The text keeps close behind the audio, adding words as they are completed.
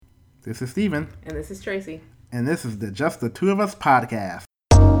This is Steven. And this is Tracy. And this is the Just the Two of Us podcast.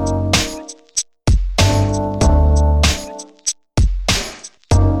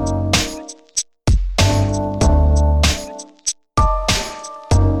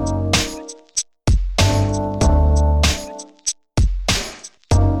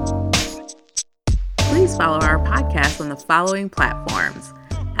 Please follow our podcast on the following platforms: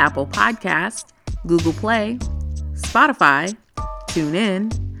 Apple Podcasts, Google Play, Spotify,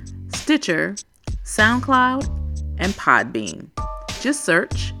 TuneIn, Stitcher, SoundCloud, and Podbean. Just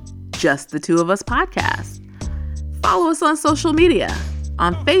search Just the Two of Us podcast. Follow us on social media.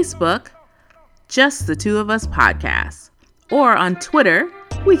 On Facebook, Just the Two of Us podcast. Or on Twitter,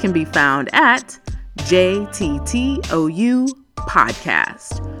 we can be found at JTTOU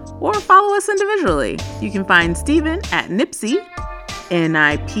podcast. Or follow us individually. You can find Steven at Nipsey,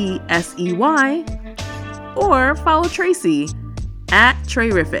 Nipsey, or follow Tracy at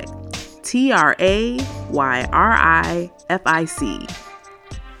Trayrific, Trayrific.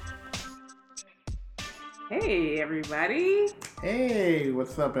 Hey, everybody. Hey,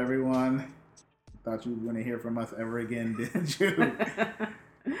 what's up, everyone? Thought you were going to hear from us ever again, didn't you?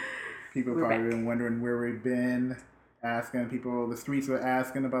 People probably been wondering where we've been, asking people. The streets were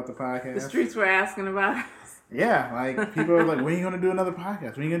asking about the podcast. The streets were asking about us. Yeah, like people are like, when are you going to do another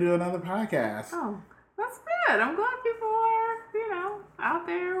podcast? When are you going to do another podcast? Oh, that's good. I'm glad people are, out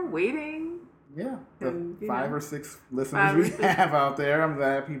there waiting. Yeah, the 5 or 6 listeners we have out there. I'm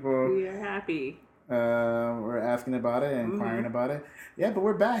glad people we are happy. We're asking about it and inquiring about it. Yeah, but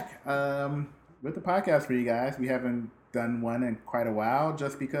we're back with the podcast for you guys. We haven't done one in quite a while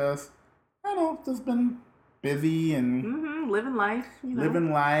just because, I don't know, just been busy and living life.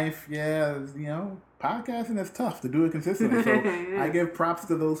 Living life, yeah. Podcasting is tough to do it consistently. So I give props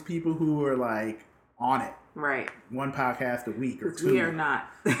to those people who are like on it. Right. One podcast a week or 2. We are not.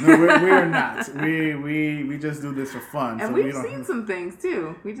 No, we're not. We just do this for fun. And we've seen some things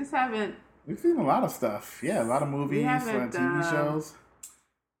too. We just haven't. We've seen a lot of stuff. Yeah, a lot of movies, TV shows.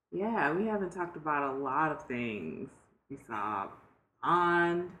 Yeah, we haven't talked about a lot of things. We saw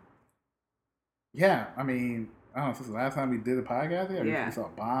Bond. Yeah, I mean, I don't know, since the last time we did a podcast, we saw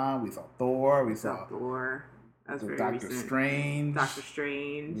Bond, we saw Thor, we saw Thor. That's very Doctor recent. Strange. Doctor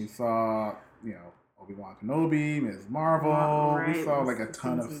Strange. We saw, Obi-Wan Kenobi, Ms. Marvel. Right. We saw like a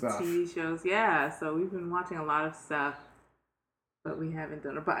ton of stuff. TV shows, yeah. So we've been watching a lot of stuff, but we haven't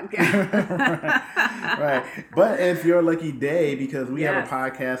done a podcast. right. But it's your lucky day because we have a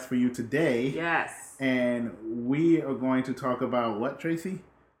podcast for you today. Yes. And we are going to talk about what, Tracy?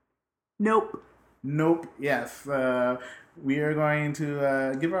 Nope. Yes. We are going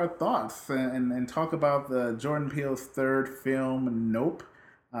to give our thoughts and talk about the Jordan Peele's third film, Nope.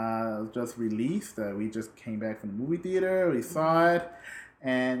 Just released. We just came back from the movie theater. We saw it,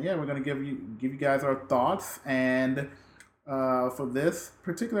 and we're gonna give you guys our thoughts. And for this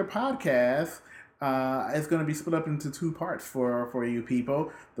particular podcast, it's gonna be split up into 2 parts for you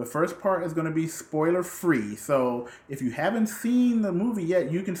people. The first part is gonna be spoiler free. So if you haven't seen the movie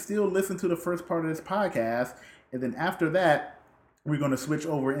yet, you can still listen to the first part of this podcast, and then after that, we're gonna switch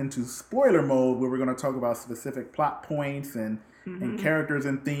over into spoiler mode, where we're gonna talk about specific plot points and characters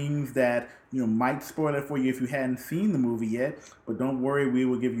and things that might spoil it for you if you hadn't seen the movie yet. But don't worry, we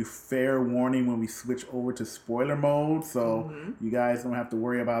will give you fair warning when we switch over to spoiler mode, so you guys don't have to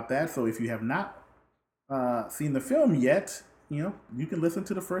worry about that. So if you have not seen the film yet, you can listen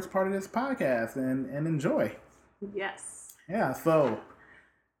to the first part of this podcast and enjoy. Yes. Yeah. So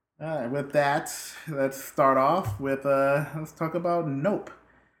with that, let's start off with let's talk about Nope.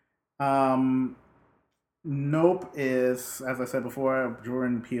 Nope is, as I said before,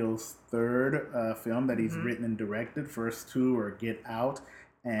 Jordan Peele's third film that he's written and directed. First 2 are Get Out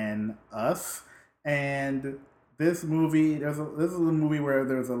and Us. And this movie, this is a movie where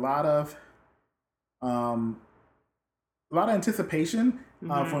there's a lot of anticipation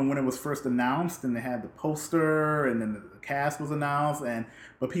from when it was first announced, and they had the poster, and then the cast was announced,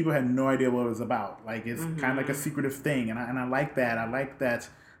 but people had no idea what it was about. Like, it's kind of like a secretive thing, and I like that. I like that.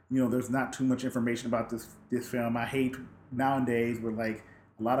 There's not too much information about this film. I hate nowadays where, like,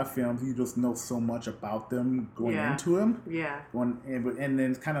 a lot of films, you just know so much about them going into them. Yeah. And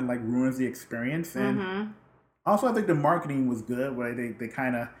then it's kind of, like, ruins the experience. And also, I think the marketing was good, where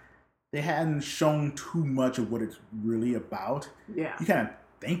they hadn't shown too much of what it's really about. Yeah. You kind of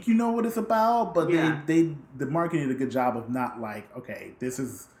think you know what it's about, but the marketing did a good job of not like, okay, this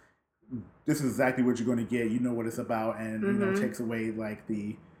is exactly what you're going to get. You know what it's about, and takes away like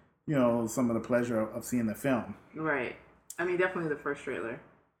the some of the pleasure of seeing the film. Right. I mean, definitely the first trailer.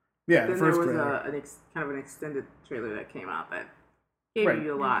 Yeah, then the first there was trailer. kind of an extended trailer that came out that Gave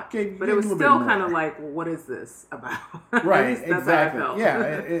you a lot, but it gave was you a still bit kind of more. like, what is this about? Right, That's how I exactly. felt.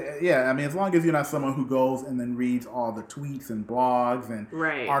 Yeah. I mean, as long as you're not someone who goes and then reads all the tweets and blogs and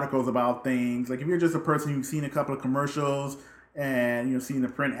Right. articles about things, like if you're just a person who's seen a couple of commercials and you've seen the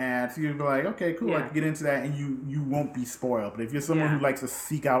print ads, you'd be like, okay, cool, I Yeah. can get into that, and you won't be spoiled. But if you're someone Yeah. who likes to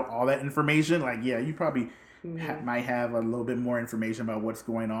seek out all that information, like you probably Mhm. might have a little bit more information about what's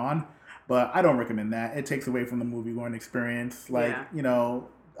going on. But I don't recommend that. It takes away from the movie going experience. Like Yeah.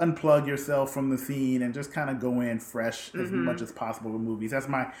 unplug yourself from the scene and just kind of go in fresh as Mhm. much as possible with movies. That's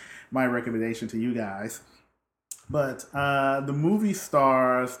my recommendation to you guys. But the movie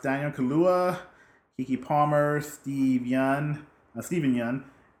stars Daniel Kaluuya, Kiki Palmer, Stephen Yeun,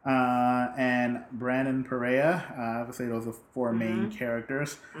 and Brandon Perea. I would say those are four main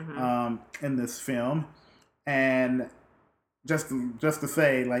characters in this film. And just to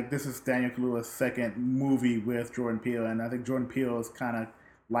say, like, this is Daniel Kaluuya's second movie with Jordan Peele, and I think Jordan Peele is kind of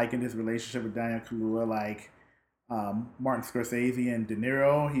likened his relationship with Daniel Kaluuya like Martin Scorsese and De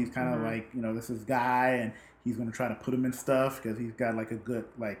Niro. He's kind of like, this is guy, and he's going to try to put him in stuff because he's got like a good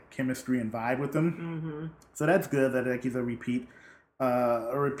like chemistry and vibe with him. So that's good that like he's a repeat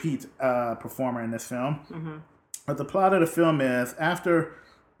performer in this film. But the plot of the film is after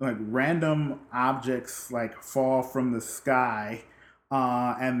like random objects like fall from the sky,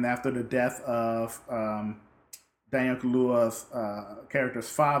 and after the death of Daniel Kaluuya's character's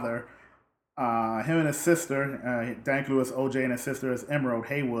father, him and his sister, Daniel Kaluuya's OJ and his sister is Emerald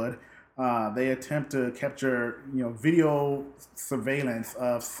Haywood. They attempt to capture, video surveillance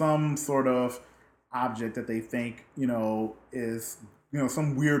of some sort of object that they think, is,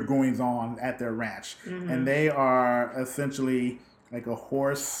 some weird goings on at their ranch, and they are essentially like a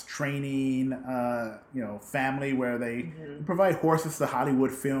horse training, family where they provide horses to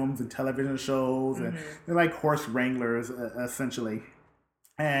Hollywood films and television shows, and they're like horse wranglers essentially.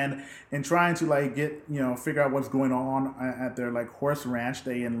 And in trying to like get figure out what's going on at their like horse ranch,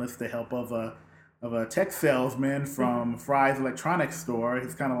 they enlist the help of a tech salesman from Fry's Electronics Store.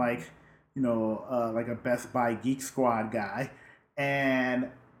 He's kind of like like a Best Buy Geek Squad guy. And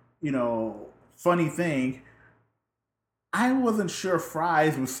funny thing, I wasn't sure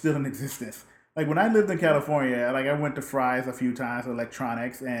Fry's was still in existence. Like when I lived in California, like I went to Fry's a few times for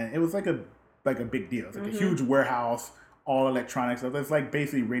electronics, and it was like a big deal. It's like a huge warehouse, all electronics. So it's like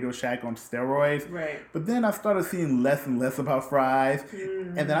basically Radio Shack on steroids. Right. But then I started seeing less and less about Fry's,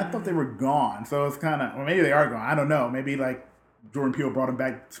 and then I thought they were gone. So it's kind of, or maybe they are gone. I don't know. Maybe like Jordan Peele brought them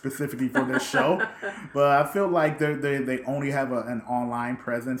back specifically for this show. But I feel like they only have an online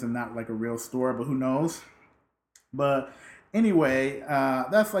presence and not like a real store. But who knows? But anyway,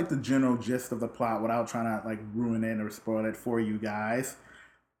 that's like the general gist of the plot without trying to like ruin it or spoil it for you guys.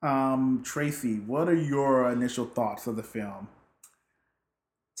 Tracy, what are your initial thoughts of the film?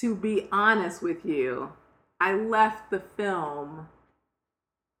 To be honest with you, I left the film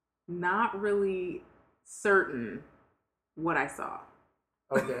not really certain what I saw.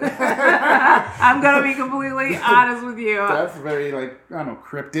 Okay. I'm going to be completely honest with you. That's very, like, I don't know,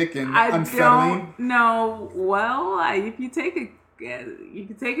 cryptic and unsettling. Don't know. Well, if you take it, you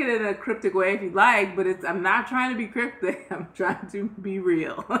can take it in a cryptic way if you like, but I'm not trying to be cryptic. I'm trying to be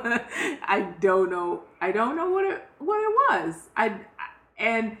real. I don't know what it was. I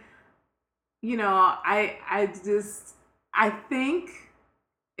think,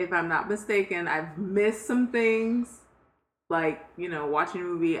 if I'm not mistaken, I've missed some things. Like, watching a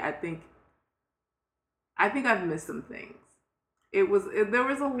movie, I think I've missed some things. There was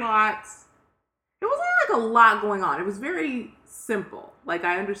a lot. It wasn't like a lot going on. It was very simple. Like,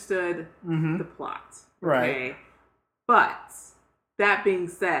 I understood the plot. Okay? Right. But that being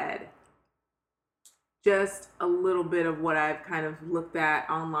said, just a little bit of what I've kind of looked at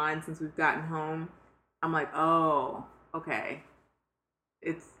online since we've gotten home, I'm like, oh, okay.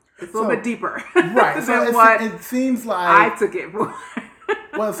 It's a little bit deeper. Right. than So what it seems like I took it for.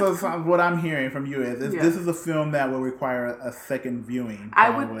 Well, so what I'm hearing from you is this is a film that will require a second viewing.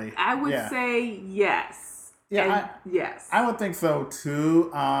 Probably. I would say yes. Yeah, yes. I would think so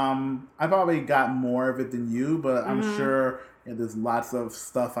too. I probably got more of it than you, but I'm sure there's lots of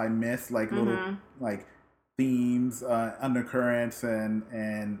stuff I missed, like little like themes, undercurrents, and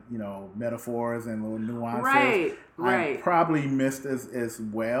metaphors and little nuances. Right. I probably missed as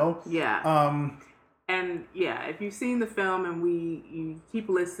well. Yeah. And yeah, if you've seen the film and you keep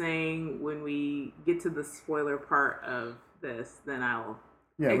listening, when we get to the spoiler part of this, then I'll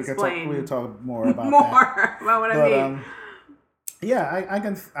explain. We can talk more about about what I mean. Yeah, I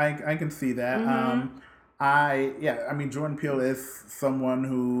can see that. I mean, Jordan Peele is someone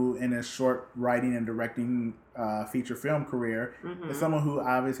who, in his short writing and directing feature film career, is someone who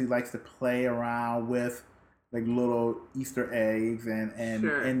obviously likes to play around with like little Easter eggs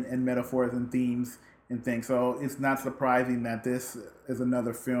and metaphors and themes and things. So it's not surprising that this is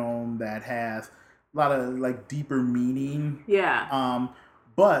another film that has a lot of like deeper meaning. Yeah.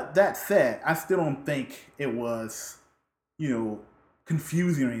 But that said, I still don't think it was,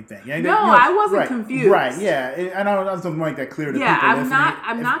 confusing or anything. I wasn't confused. Right, yeah. I know that's something like that clear to people.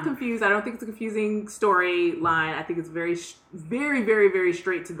 I'm not confused. I don't think it's a confusing storyline. I think it's very, very, very, very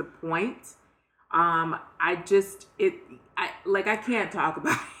straight to the point. I can't talk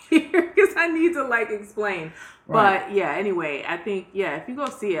about it here because I need to like explain. Right. But yeah, anyway, I think, if you go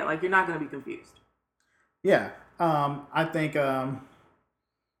see it, like, you're not going to be confused. Yeah. I think,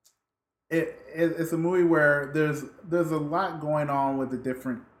 it's a movie where there's a lot going on with the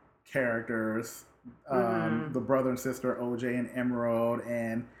different characters, the brother and sister OJ and Emerald,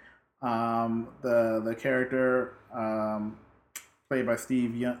 and the character played by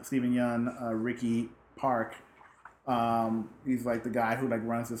Stephen Yeun, Ricky Park. He's like the guy who like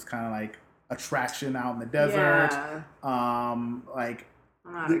runs this kind of like attraction out in the desert. Yeah. I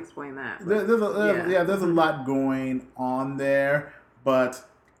don't know how to explain that. There's a lot going on there, but.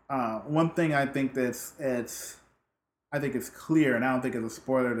 One thing I think it's clear, and I don't think it's a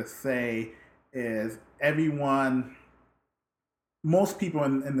spoiler to say, is most people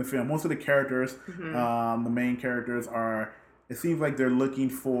in the film, most of the characters, the main characters it seems like they're looking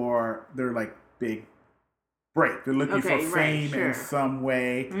for their like big break. They're looking for fame in some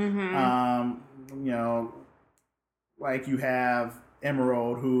way. Like you have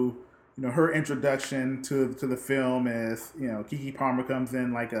Emerald, who, her introduction to the film is, Keke Palmer comes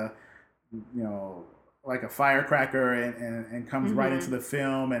in like a firecracker and comes right into the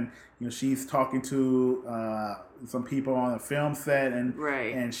film, and she's talking to some people on the film set,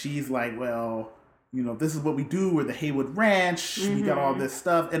 and she's like, well, this is what we do. We're the Haywood Ranch. We got all this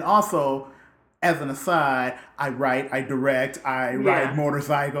stuff, and also, as an aside, I write, I direct, I ride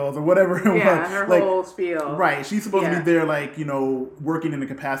motorcycles or whatever it was. Her whole spiel. Right. She's supposed to be there, like, working in the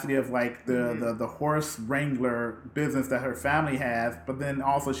capacity of, like, the horse wrangler business that her family has. But then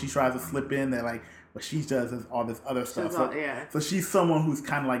also she tries to slip in that, like, what she does is all this other stuff. So she's someone who's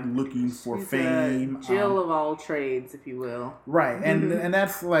kind of, like, looking for fame. Jill of all trades, if you will. Right. And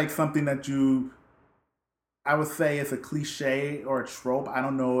that's, like, something that I would say it's a cliche or a trope. I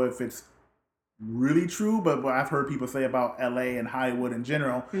don't know if it's really true, but what I've heard people say about LA and Hollywood in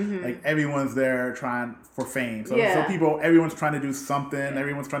general, like everyone's there trying for fame. So everyone's trying to do something,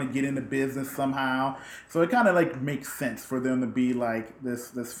 everyone's trying to get into business somehow. So it kind of like makes sense for them to be like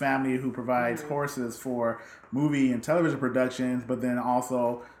this family who provides horses for movie and television productions, but then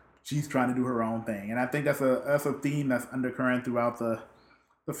also she's trying to do her own thing. And I think that's a theme that's undercurrent throughout the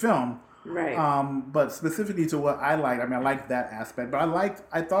film. Right. But specifically to what I liked, I liked that aspect, but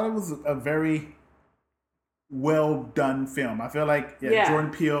I thought it was a very well done film. I feel like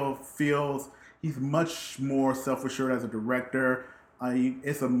Jordan Peele feels he's much more self-assured as a director.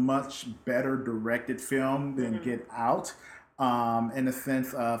 It's a much better directed film than Get Out, in the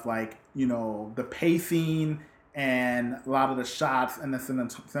sense of like, the pacing and a lot of the shots and the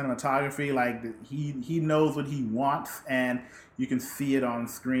cinematography, like he knows what he wants, and you can see it on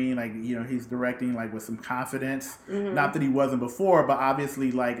screen. Like, he's directing like with some confidence. Not that he wasn't before, but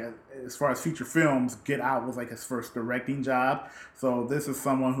obviously, like, as far as feature films, Get Out was like his first directing job. So this is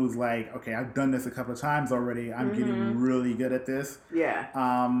someone who's like, okay, I've done this a couple of times already. I'm getting really good at this. Yeah.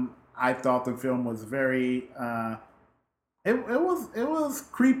 I thought the film was very. It was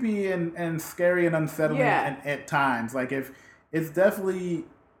creepy and scary and unsettling at times. Like, if it's definitely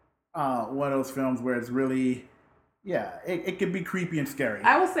one of those films where it's really, it could be creepy and scary.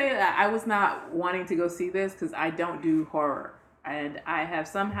 I will say that I was not wanting to go see this because I don't do horror, and I have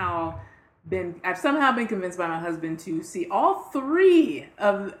somehow been convinced by my husband to see all 3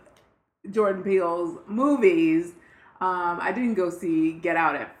 of Jordan Peele's movies. I didn't go see Get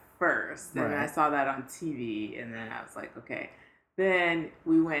Out at first, and then I saw that on TV, and then I was like, okay. Then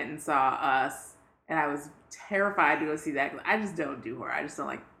we went and saw Us, and I was terrified to go see that because I just don't do horror. I just don't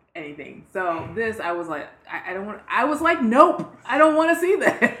like anything. So this, I was like, I don't want. I was like, nope, I don't want to see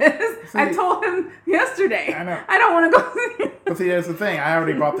this. I told him yesterday. I know. I don't want to go see it. But see, that's the thing. I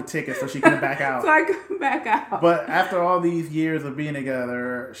already bought the ticket, so she couldn't back out. So I couldn't back out. But after all these years of being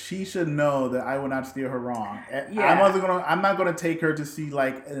together, she should know that I will not steer her wrong. Yeah. I'm not gonna take her to see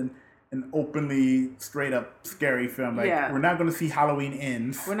like an openly straight up scary film. Like, we're not going to see Halloween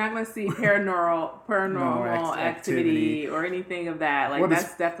Ends. We're not going to see paranormal activity or anything of that. Like,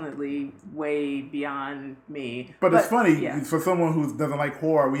 that's definitely way beyond me. But it's funny, for someone who doesn't like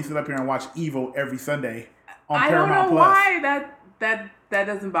horror, we sit up here and watch Evil every Sunday on I Paramount don't know Plus. why that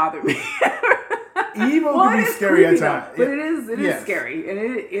doesn't bother me. Evil can be scary at times, but it is scary, and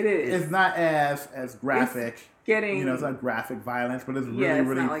it is. It's not as graphic. It's getting, you know, it's not graphic violence, but it's really it's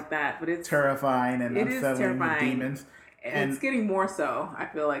really not like that. But it's terrifying and unsettling with demons. And it's getting more so, I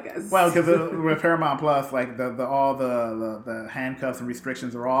feel like. Because with Paramount Plus, like all the handcuffs and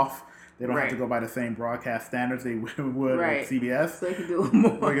restrictions are off. They don't have to go by the same broadcast standards they would with CBS. So they can do a little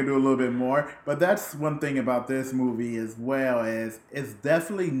more. They can do a little bit more. But that's one thing about this movie as well, is it's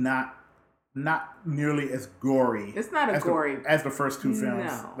definitely not nearly as gory. It's not as the first two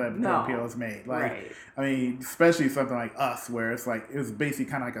films that Jordan Peele has made. Like, I mean, especially something like Us, where it's like it was basically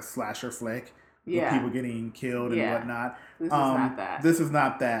kind of like a slasher flick. With people getting killed and whatnot. This is not that. This is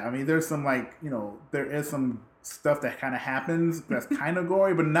not that. I mean, there's some there is some stuff that kind of happens that's kind of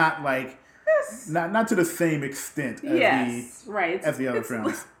gory, but not like not to the same extent as as the other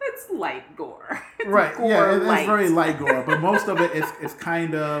films. It's light gore. It's it's very light gore, but most of it is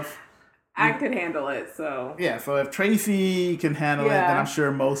kind of. I could handle it, so. Yeah, so if Tracy can handle it, then I'm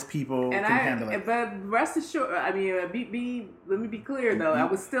sure most people can handle it. But rest assured, I mean, let me be clear though, I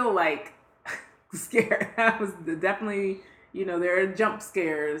was still like scared. I was definitely, there are jump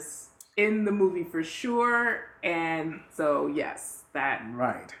scares in the movie for sure, and so yes, that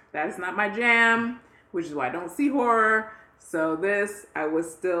is not my jam, which is why I don't see horror. So this, I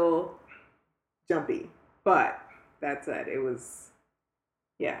was still jumpy, but that said, it was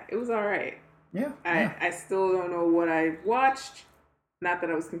all right. Yeah. I still don't know what I watched. Not that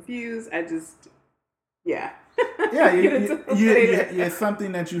I was confused. I just, it's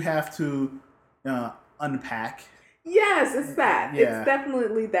something that you have to unpack. Yes, it's that. Yeah. It's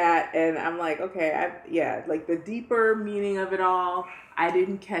definitely that. And I'm like, okay, like the deeper meaning of it all, I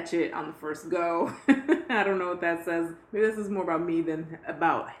didn't catch it on the first go. I don't know what that says. Maybe this is more about me than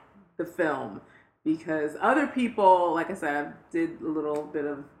about the film. Because other people, like I said, I did a little bit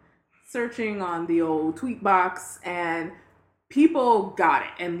of searching on the old tweet box, and people got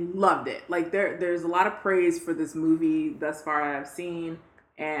it and loved it. Like there's a lot of praise for this movie thus far I've seen,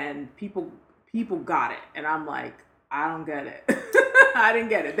 and people got it, and I'm like, I don't get it. I didn't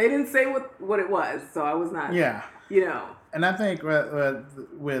get it. They didn't say what it was, so I was not. Yeah. And I think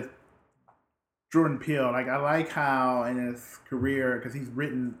with Jordan Peele, like I like how in his career, because he's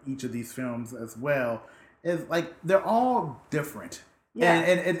written each of these films as well, is like they're all different. Yeah.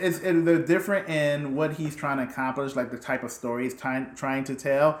 And they're different in what he's trying to accomplish, like the type of story he's trying to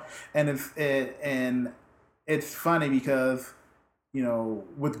tell. And it's funny because,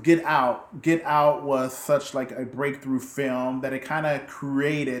 with Get Out was such like a breakthrough film that it kind of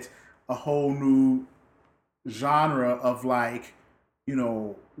created a whole new genre of like,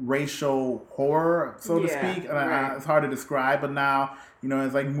 racial horror, so to speak. It's hard to describe, but now,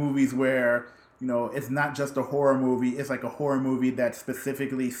 it's like movies where, it's not just a horror movie. It's like a horror movie that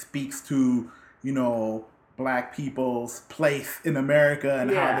specifically speaks to, Black people's place in America and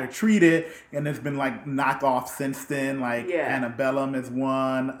how they're treated. And there's been like knockoffs since then, like Antebellum is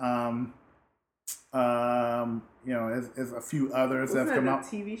one. There's a few others that's come out.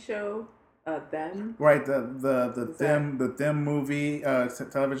 TV show. Them? Right, the Them movie,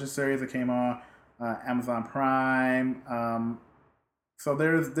 television series that came on Amazon Prime. So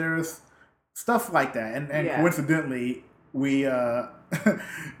there's stuff like that, and coincidentally, we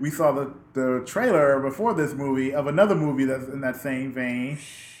we saw the trailer before this movie of another movie that's in that same vein.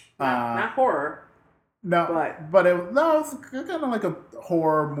 Not horror. No, but it was kind of like a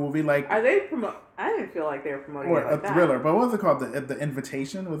horror movie. Like, are they I didn't feel like they were promoting it like a thriller. But what was it called? The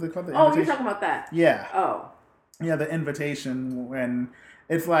Invitation? Was it called The Invitation? Oh, you're talking about that? Yeah. Oh. Yeah, The Invitation. When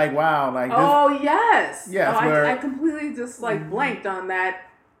it's like, wow, like. Yes. Yes. I completely just like blanked on that.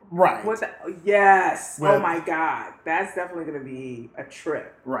 Right. Yes. Oh my God. That's definitely going to be a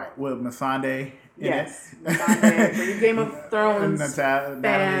trip. Right. With Missandei. Yes. Missandei. Game of Thrones.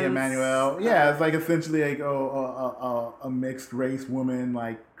 Natalie Emmanuel. Yeah, it's like essentially like a mixed race woman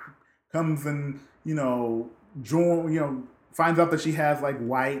like comes and finds out that she has like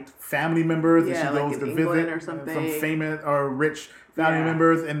white family members and she goes to visit some famous or rich family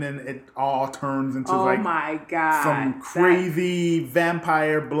members, and then it all turns into some crazy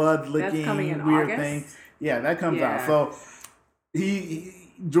vampire blood licking weird thing. Yeah, that comes out. So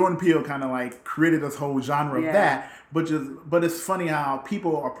Jordan Peele kind of like created this whole genre of that, but it's funny how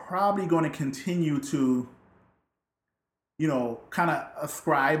people are probably going to continue to kind of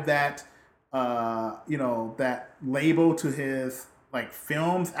ascribe that that label to his like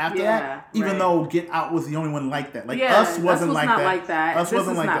films after that, even though Get Out was the only one like that. Like Us wasn't like that. Us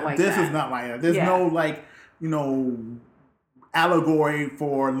wasn't like that. This is not like that. There's no like allegory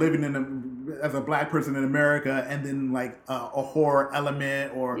for living in as a black person in America, and then like a horror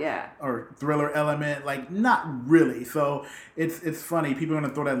element or thriller element, like not really. So it's funny. People are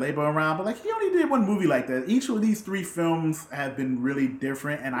gonna throw that label around, but like he only did one movie like that. Each of these 3 films have been really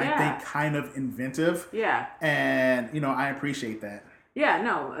different, and I think kind of inventive. Yeah. And I appreciate that. Yeah,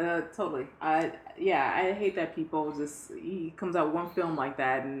 no, totally. I hate that people he comes out one film like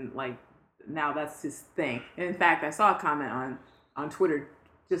that and like now that's his thing. And in fact, I saw a comment on Twitter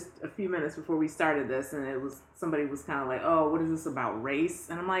just a few minutes before we started this, and somebody was kind of like, "Oh, what is this about race?"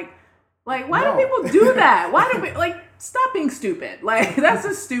 And I'm like, why do people do that? Why do we stop being stupid? Like that's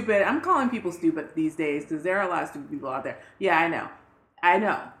just stupid. I'm calling people stupid these days because there are a lot of stupid people out there. Yeah, I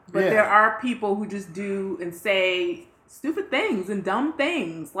know, but there are people who just do and say stupid things and dumb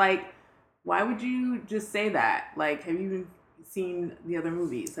things. Like, why would you just say that? Like, have you even seen the other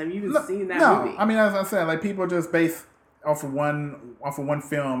movies? Have you even seen that movie? I mean, as I said, like people just base off of one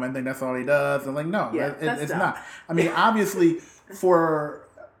film and think that's all he does, and like no, it's not. I mean, obviously,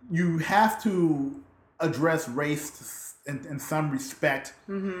 you have to address race in some respect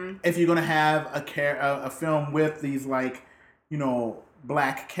if you're gonna have a film with these like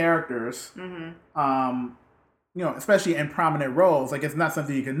black characters. Especially in prominent roles, like it's not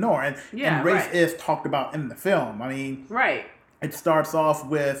something you can ignore, and race is talked about in the film. I mean, it starts off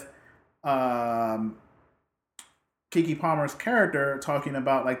with Keke Palmer's character talking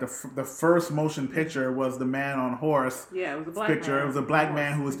about like the first motion picture was the man on horse. Yeah, it was a black picture. Man. It was a black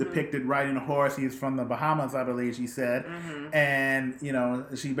man who was depicted riding a horse. He's from the Bahamas, I believe she said, and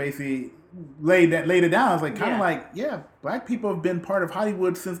she basically laid it down. It's like kind of like black people have been part of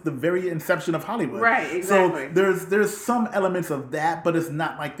Hollywood since the very inception of Hollywood. Right, exactly. So there's some elements of that, but it's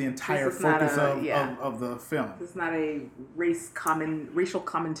not like the entire focus of the film. It's not a racial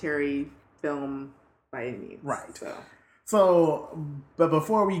commentary film by any means. Right. So, but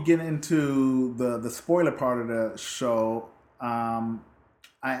before we get into the spoiler part of the show, I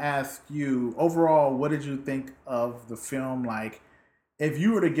asked you overall, what did you think of the film? Like, if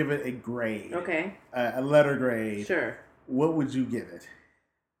you were to give it a grade, a letter grade, sure, what would you give it?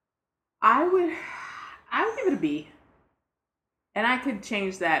 I would give it a B, and I could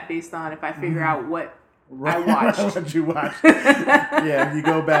change that based on if I figure out what I watched. What you watched. Yeah, you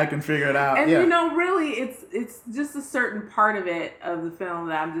go back and figure it out. And really, it's just a certain part of the film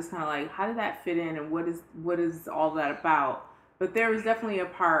that I'm just kind of like, how did that fit in, and what is all that about? But there was definitely a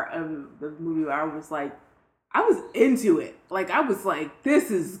part of the movie where I was into it. Like I was like,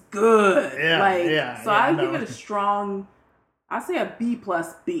 this is good. So I would give it a strong, I'll say a B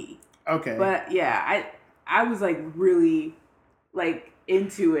plus B. Okay. But I was like really like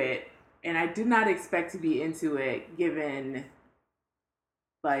into it. And I did not expect to be into it, given,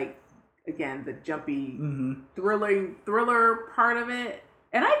 like, again, the jumpy thriller part of it.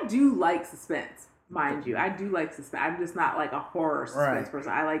 And I do like suspense, mind you. I do like suspense. I'm just not like a horror suspense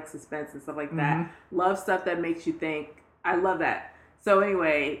person. I like suspense and stuff like that. Love stuff that makes you think. I love that. So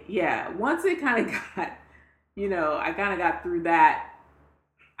anyway, once it kind of got, I kind of got through that,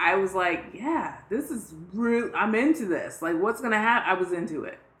 I was like, this is real. I'm into this. Like, what's going to happen? I was into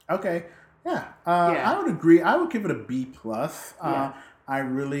it. Okay. I would agree. I would give it a B plus. I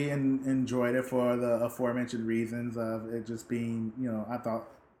really enjoyed it for the aforementioned reasons of it just being, I thought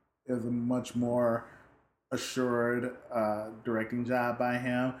it was a much more assured directing job by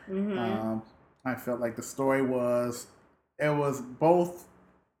him. I felt like the story was both,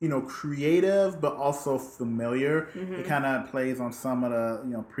 creative but also familiar. It kind of plays on some of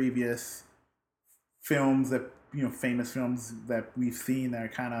the, previous films that famous films that we've seen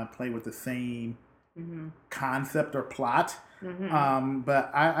that kind of play with the same concept or plot.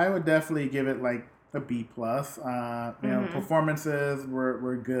 But I would definitely give it like a B plus. Performances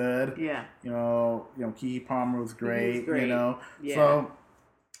were good. Keke Palmer was great. So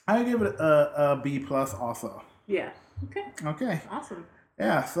I would give it a B plus also. Okay. Awesome.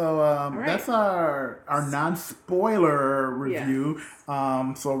 Yeah, so that's our non-spoiler review.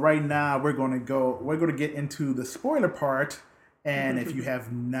 So right now we're going to get into the spoiler part, and if you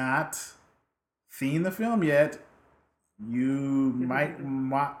have not seen the film yet, you might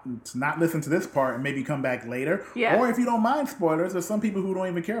not listen to this part and maybe come back later. Or if you don't mind spoilers, there's some people who don't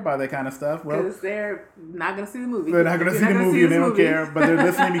even care about that kind of stuff. Well, because they're not going to see the movie. They're not going to see the movie and they don't care, but they're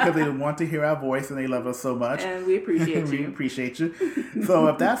listening because they want to hear our voice and they love us so much. And we appreciate you. We appreciate you. So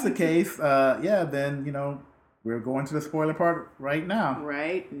if that's the case, then, we're going to the spoiler part right now.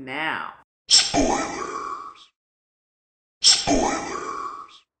 Right now. Spoilers.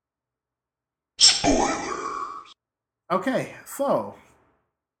 Okay, so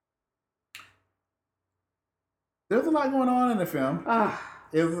there's a lot going on in the film.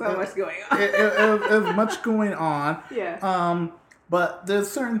 much going on. It was much going on. Yeah. But there's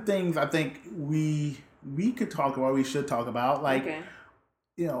certain things I think we could talk about. We should talk about, like, Okay.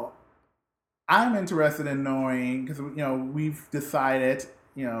 you know, I'm interested in knowing, because, you know, we've decided,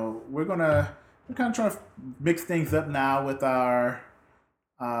 you know, we're kind of trying to mix things up now with our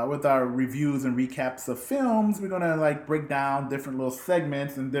reviews and recaps of films. We're gonna like break down different little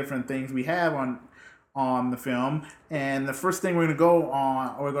segments and different things we have on the film. And the first thing we're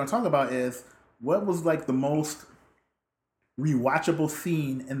gonna talk about is what was like the most rewatchable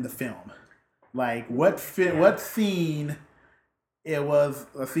scene in the film. Like what scene? It was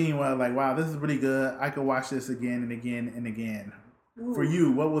a scene where like, wow, this is really good. I could watch this again and again and again. Ooh. For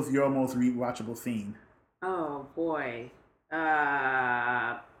you, what was your most rewatchable scene? Oh boy. You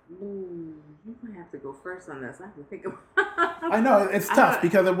might have to go first on this. I have to think about. I know it's tough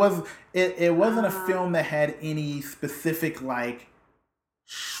because it wasn't a film that had any specific like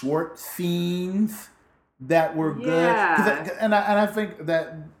short scenes that were good. Yeah. And I think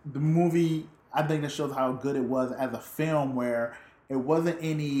that the movie, I think it shows how good it was as a film, where it wasn't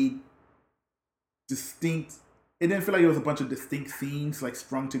any distinct. It didn't feel like it was a bunch of distinct scenes like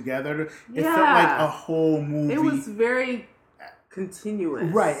strung together. It felt like a whole movie. It was very continuous.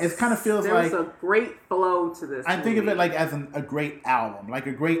 Right. It kind of feels like there's a great flow to this. I think of it like as a great album. Like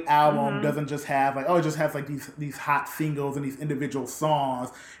a great album doesn't just have like, it just has like these hot singles and these individual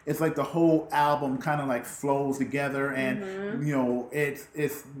songs. It's like the whole album kind of like flows together, and you know, it's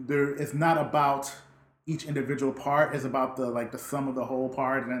not about each individual part. It's about the sum of the whole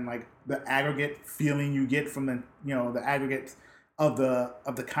part, and then like the aggregate feeling you get from the aggregate of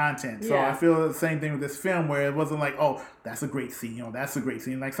the content. So I feel the same thing with this film, where it wasn't like, oh, that's a great scene, that's a great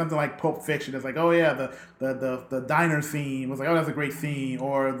scene. Like something like Pulp Fiction, it's like, oh yeah, the diner scene was like, oh, that's a great scene,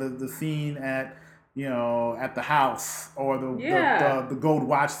 or the scene at the house, or the gold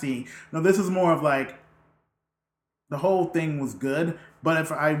watch scene. No, this is more of like the whole thing was good. But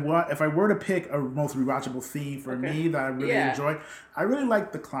if I were to pick a most rewatchable scene for me that I really enjoyed, I really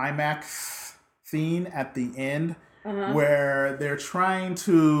liked the climax scene at the end. Where they're trying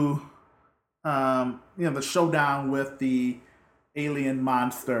to, the showdown with the alien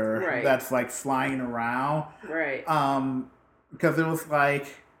monster that's like flying around, right? Because it was like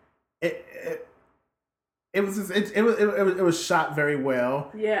it was shot very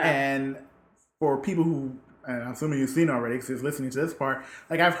well, and for people who, and I'm assuming you've seen it already because you're listening to this part,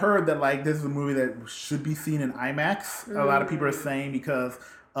 like I've heard that like this is a movie that should be seen in IMAX. A lot of people are saying because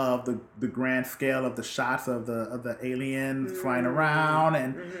of the grand scale of the shots of the aliens flying around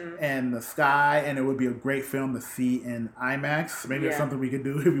and the sky, and it would be a great film to see in IMAX. Maybe it's something we could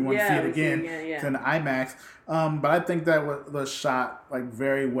do if we want to see it again. It's in IMAX. But I think that was shot like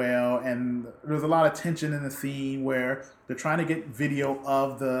very well, and there's a lot of tension in the scene where they're trying to get video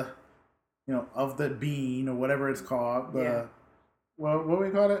of the bean or whatever it's called. What do we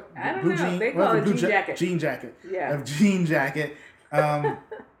call it? I don't know. They call it jean jacket. Jean jacket. Yeah. Of jean jacket.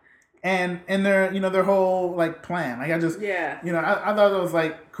 And their whole like plan. Like I just I thought it was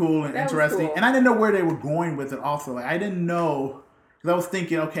like cool and interesting. Cool. And I didn't know where they were going with it also. Like I didn't know, because I was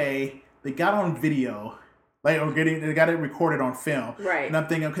thinking, okay, they got on video, like they got it recorded on film. Right. And I'm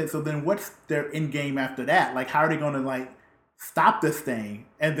thinking, okay, so then what's their end game after that? Like how are they gonna like stop this thing?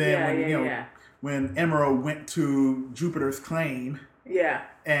 And then when Emerald went to Jupiter's claim,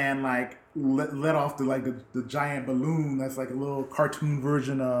 and like let off the giant balloon that's like a little cartoon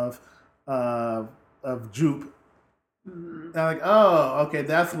version of Jupe. And I'm like, oh, okay,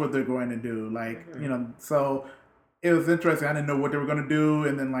 that's what they're going to do. Like, so it was interesting. I didn't know what they were going to do,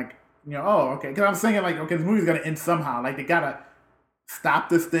 and then like, oh, okay, because I was thinking like, okay, the movie's going to end somehow. Like they gotta stop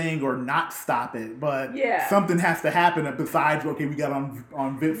this thing or not stop it, but something has to happen besides, okay, we got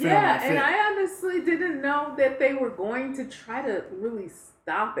on film. Yeah, and I honestly didn't know that they were going to try to really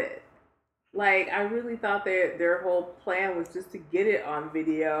stop it. Like, I really thought their whole plan was just to get it on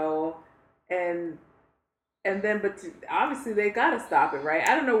video, and then, obviously they gotta stop it, right?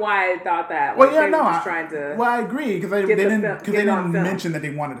 I don't know why I thought that. Well, they were just trying to. Well, I agree because they didn't mention that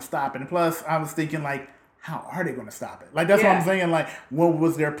they wanted to stop it, and plus, I was thinking like, how are they going to stop it? Like, that's what I'm saying. Like, what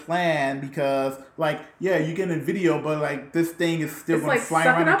was their plan? Because, like, you get in video, but, like, this thing is still going to fly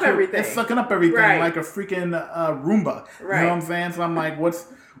around and kill everything. It's sucking up everything like a freaking Roomba. Right. You know what I'm saying? So I'm like,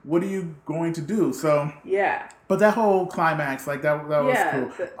 what are you going to do? So, but that whole climax, like, that was cool.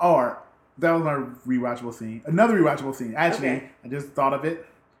 That was our rewatchable scene. Another rewatchable scene. Actually, I just thought of it.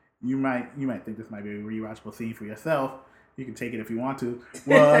 You might think this might be a rewatchable scene for yourself. You can take it if you want to.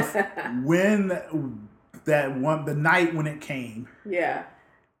 Was when the night when it came. Yeah.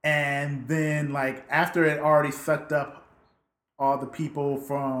 And then like after it already sucked up all the people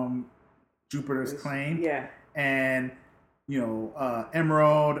from Jupiter's Claim. Yeah. And,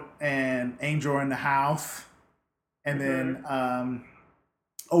 Emerald and Angel are in the house. And then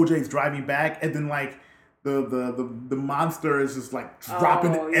OJ's driving back. And then, like, the monster is just, like,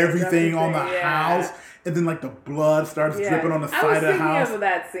 dropping everything on the house. And then, like, the blood starts dripping on the side of the house. I was thinking of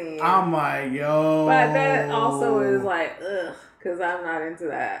that scene. I'm like, yo. But that also is like, ugh. Because I'm not into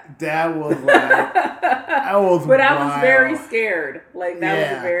that. That was like, I was But I was very scared. Like,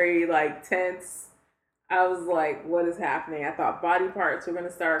 that was very, like, tense. I was like, what is happening? I thought body parts were going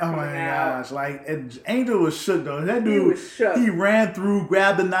to start coming out. Oh, my gosh. Like, Angel was shook, though. That dude, he was shook. He ran through,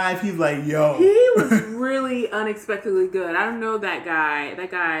 grabbed the knife. He's like, yo. He was really unexpectedly good. I don't know that guy. That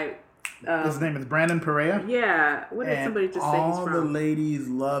guy... his name is Brandon Perea. Yeah. What did somebody just say he's from? All the ladies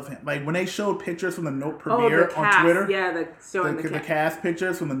love him. Like, when they showed pictures from the Nope premiere on Twitter. Yeah, the cast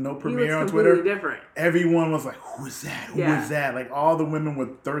pictures from the Nope premiere on Twitter. Completely different. Everyone was like, who is that? Who is that? Like, all the women were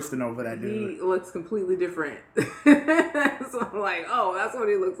thirsting over that dude. He looks completely different. So I'm like, oh, that's what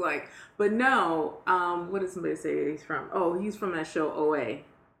he looks like. But no, what did somebody say he's from? Oh, he's from that show OA.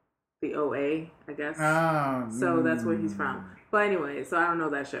 The OA, I guess. So that's where he's from. But anyway, so I don't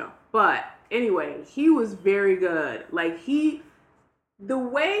know that show. But anyway, he was very good. Like, the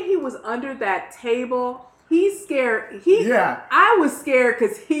way he was under that table, he's scared. I was scared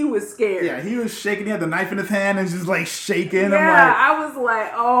because he was scared. Yeah, he was shaking. He had the knife in his hand and just like shaking. Yeah, I was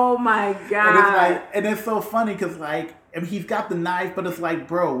like, oh my God. And it's so funny because like, he's got the knife, but it's like,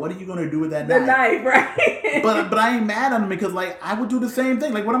 bro, what are you going to do with that knife? The knife, right? But I ain't mad at him because, like, I would do the same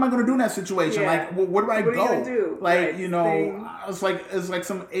thing. Like, what am I going to do in that situation? Yeah. Like, where do I go? What are you going to do? Like, it's like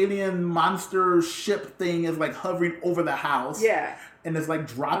some alien monster ship thing is, like, hovering over the house. Yeah. And it's, like,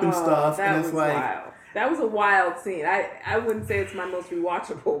 dropping stuff. And it's like... wild. That was a wild scene. I wouldn't say it's my most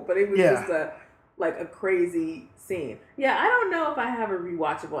rewatchable, but it was just a crazy scene. Yeah, I don't know if I have a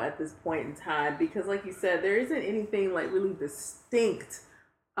rewatchable at this point in time because, like you said, there isn't anything like really distinct,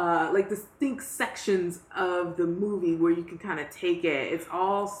 distinct sections of the movie where you can kind of take it. It's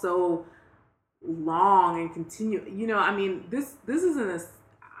all so long and continue. I mean, this isn't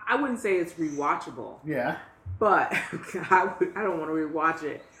I wouldn't say it's rewatchable. Yeah. But I don't want to rewatch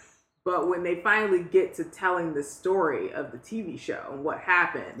it. But when they finally get to telling the story of the TV show and what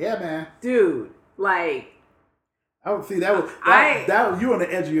happened, yeah, man, dude, like. I would see that was you on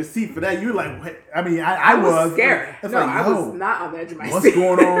the edge of your seat for that. You were like, what? I mean, I was scared. It's no, like, I was not on the edge of my seat. What's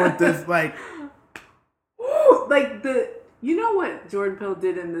going on with this? Like, you know what Jordan Peele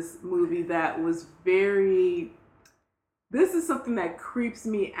did in this movie that was very. This is something that creeps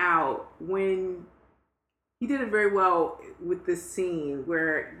me out when he did it very well with this scene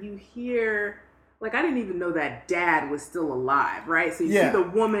where you hear. Like, I didn't even know that dad was still alive, right? So you see the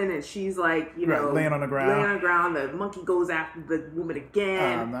woman and she's like, laying on the ground. The monkey goes after the woman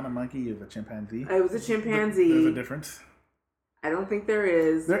again. Not a monkey, it was a chimpanzee. It was a chimpanzee. There's a difference. I don't think there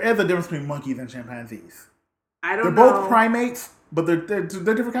is. There is a difference between monkeys and chimpanzees. I don't know. They're both primates, but they're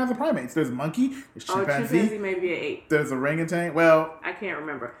different kinds of primates. There's monkey, there's chimpanzee. Chimpanzee may be an ape. There's orangutan. Well, I can't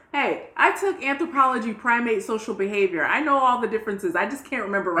remember. Hey, I took anthropology, primate, social behavior. I know all the differences. I just can't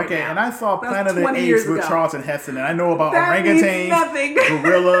remember right now. Okay, and I saw Planet of the Apes with Charlton Heston, and I know about orangutans,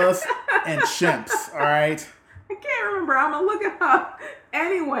 gorillas, and chimps. All right. I can't remember. I'm gonna look it up.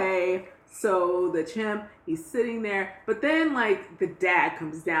 Anyway, so the chimp, he's sitting there, but then like the dad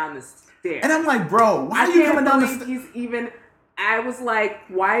comes down the stairs, and I'm like, bro, why are you coming down the stairs? He's even. I was like,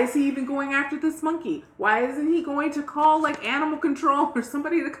 why is he even going after this monkey? Why isn't he going to call like animal control or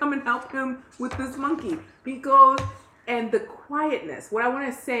somebody to come and help him with this monkey? He goes, and the quietness. What I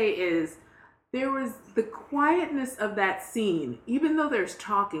want to say is there was the quietness of that scene, even though there's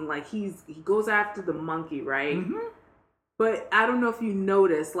talking, like he goes after the monkey, right? Mm-hmm. But I don't know if you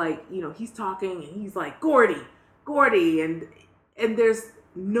notice, like, he's talking and he's like, Gordy, and there's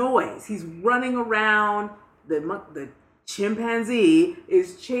noise. He's running around. The chimpanzee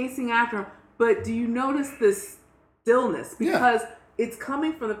is chasing after him. But do you notice this stillness? Because it's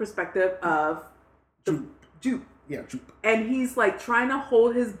coming from the perspective of the Jupe. Yeah, Jupe. And he's like trying to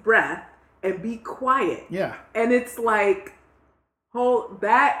hold his breath and be quiet. Yeah. And it's like,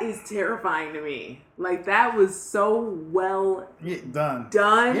 that is terrifying to me. Like, that was so well done.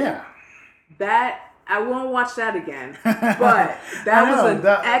 Yeah. That, I won't watch that again. But that was an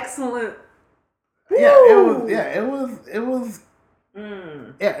excellent... Yeah, it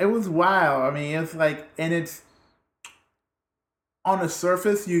was wild. I mean, it's like, and it's on the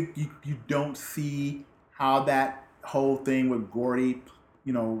surface, you don't see how that whole thing with Gordy,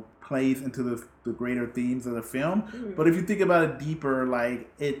 plays into the greater themes of the film. Mm-hmm. But if you think about it deeper, like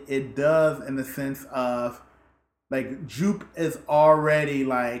it does in the sense of, like Jupe is already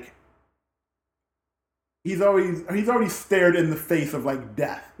like he's already stared in the face of like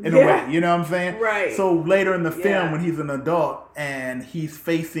death in a way, you know what I'm saying? Right. So later in the film, when he's an adult and he's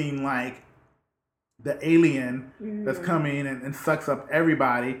facing like the alien that's coming and sucks up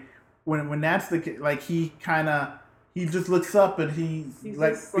everybody, when that's the like he just looks up and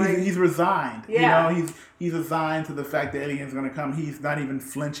he's resigned. Yeah. You know, he's resigned to the fact the alien's gonna come. He's not even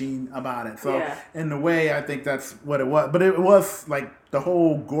flinching about it. So in a way, I think that's what it was. But it was like the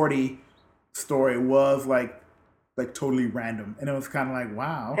whole Gordy story was like totally random, and it was kind of like,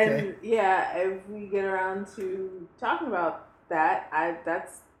 wow, okay. And if we get around to talking about that,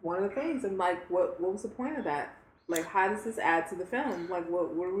 that's one of the things. And like, what was the point of that? Like, how does this add to the film? Like,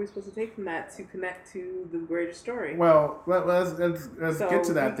 what are we supposed to take from that to connect to the greater story? Well, let's get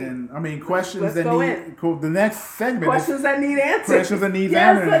to that then. I mean, questions that need the next segment. Questions that need answers. Questions that need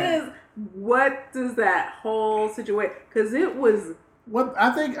answers. Yes, it is. What does that whole situation? Because it was. What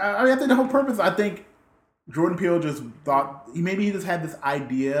I think the whole purpose. I think Jordan Peele just thought he just had this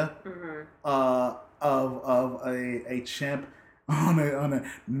idea of a chimp on a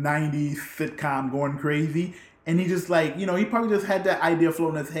 90s sitcom going crazy, and he just like, you know, he probably just had that idea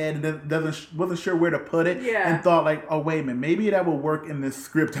floating in his head and wasn't sure where to put it, and thought like, oh wait a minute, maybe that will work in this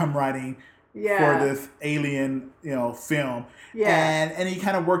script I'm writing for this alien, you know, film. And he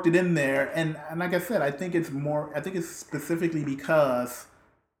kind of worked it in there, and like I said, I think it's specifically because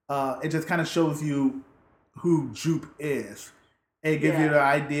it just kind of shows you who Jupe is. It gives you the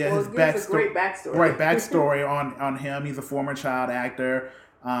idea, his backstory. A great backstory. Right, backstory on him. He's a former child actor.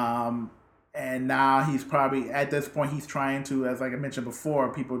 And now he's probably, at this point, he's trying to, as like I mentioned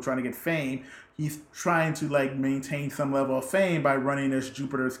before, people trying to get fame. He's trying to like maintain some level of fame by running this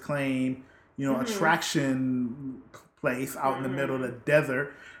Jupiter's Claim, you know, attraction place out in the middle of the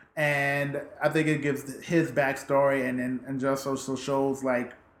desert. And I think it gives his backstory and just also shows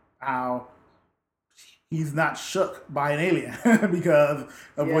like how he's not shook by an alien because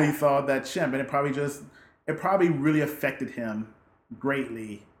of what he saw of that chimp. And it probably really affected him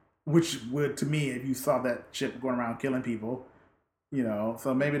greatly, which would, to me, if you saw that chimp going around killing people, you know,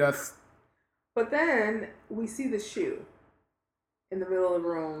 so maybe that's... But then we see the shoe in the middle of the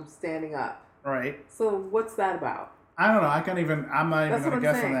room standing up. Right. So what's that about? I don't know. I'm not even going to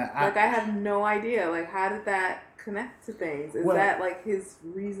guess on that. Like, I have no idea. Like, how did that connect to things? Is that like his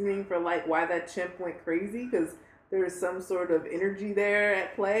reasoning for like why that chimp went crazy? Because there was some sort of energy there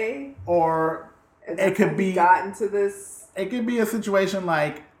at play, or it could be got into this. It could be a situation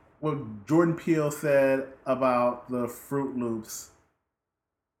like what Jordan Peele said about the Fruit Loops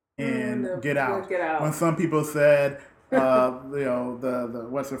in Get Out. When some people said, you know, the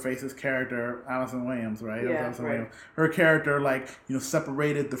what's her face's character, Allison Williams, right? Williams. Her character, like, you know,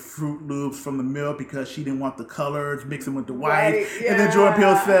 separated the Fruit Loops from the milk because she didn't want the colors mixing with the white. And then Jordan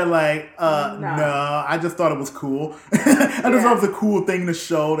Peele said, like, no, I just thought it was cool. I just thought it was a cool thing to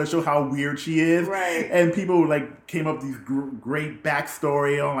show how weird she is. Right. And people like came up with these great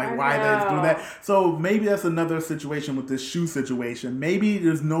backstory on like why they're doing that. So maybe that's another situation with this shoe situation. Maybe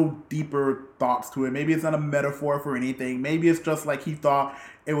there's no deeper thoughts to it. Maybe it's not a metaphor for anything. Maybe it's just like he thought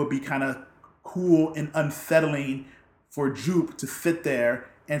it would be kind of cool and unsettling for Jupe to sit there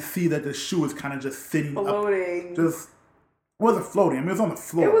and see that the shoe is kind of just sitting floating. It wasn't floating. I mean, it was on the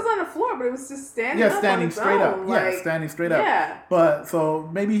floor. It was on the floor, but it was just standing up. Standing straight up. Like, standing straight up. Yeah. But so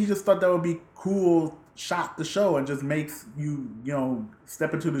maybe he just thought that would be cool shot to show and just makes you know,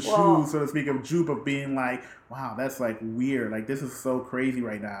 step into the shoes, so to speak, of Jupe, of being like, wow, that's like weird. Like, this is so crazy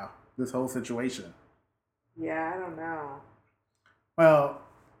right now, this whole situation. Yeah, I don't know. Well,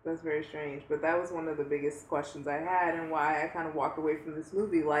 that's very strange. But that was one of the biggest questions I had, and why I kind of walked away from this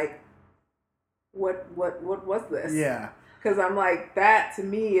movie. Like, what was this? Yeah. Because I'm like, that to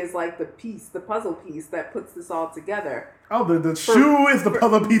me is like the puzzle piece that puts this all together. Oh, the shoe is the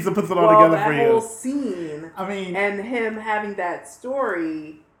puzzle piece that puts it all together for you. That whole scene. I mean, and him having that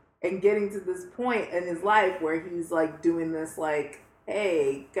story and getting to this point in his life where he's like doing this, like,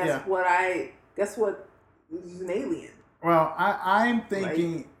 hey, guess what? He's an alien. Well, I'm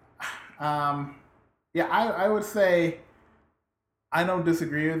thinking, I would say I don't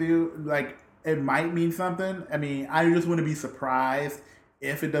disagree with you. Like, it might mean something. I mean, I just wouldn't be surprised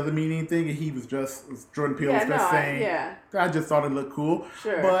if it doesn't mean anything. If he was just, Jordan Peele was just saying, I just thought it looked cool.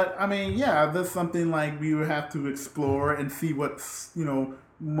 Sure. But, I mean, that's something like we would have to explore and see what's, you know,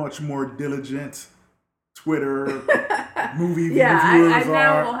 much more diligent Twitter movie reviewers I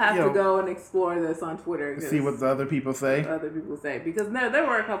now will have to go and explore this on Twitter. See what the other people say. Because there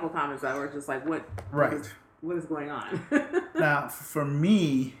were a couple comments that were just like, what is going on? Now, for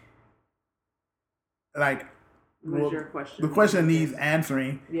me, like, What's your question? The question needs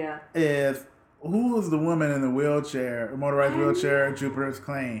answering. Yeah. Is who was the woman in the wheelchair, motorized wheelchair at Jupiter's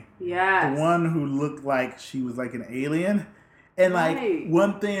Claim? Yes. The one who looked like she was like an alien. And like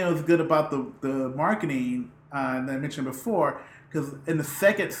one thing that was good about the marketing that I mentioned before, because in the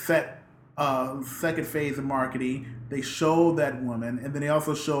second phase of marketing, they showed that woman, and then they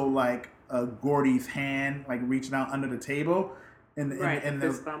also showed like Gordy's hand like reaching out under the table. And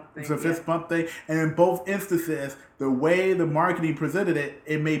the fist bump thing. And in both instances, the way the marketing presented it,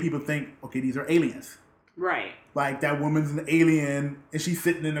 it made people think, okay, these are aliens. Right. Like that woman's an alien and she's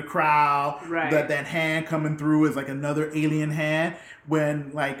sitting in the crowd. Right. That hand coming through is like another alien hand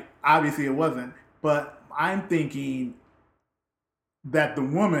when like obviously it wasn't. But I'm thinking that the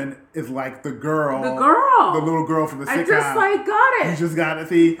woman is like the girl. The little girl from the sitcom. I just like got it. You just got it.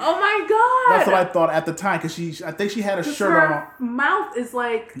 See? Oh my God. That's what I thought at the time because I think she had a shirt on. Mouth is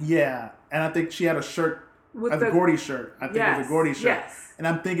like. Yeah. And I think she had a shirt. With a Gordy shirt. I think it was a Gordy shirt. Yes. And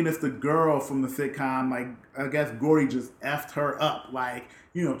I'm thinking it's the girl from the sitcom. Like, I guess Gordy just effed her up. Like,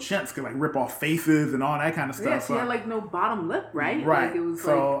 you know, chimps could like rip off faces and all that kind of stuff. Yeah, she had like no bottom lip, right? Right. Like, it was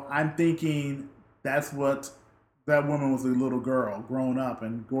so I'm thinking that's what that woman was, a little girl grown up,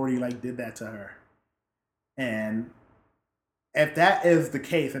 and Gordy like did that to her. And if that is the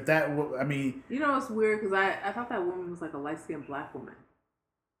case, I mean, you know, it's weird because I thought that woman was like a light-skinned black woman,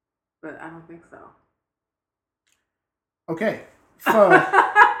 but I don't think so. Okay, so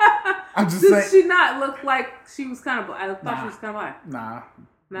I'm just saying. Did she not look like she was kind of black? I thought she was kind of black.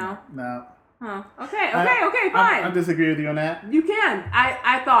 No. Huh. Okay, fine. I disagree with you on that. You can.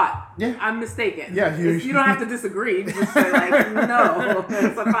 I thought. Yeah. I'm mistaken. Yeah. You don't have to disagree. Just say like, no,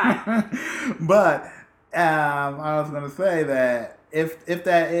 it's fine. But I was going to say that if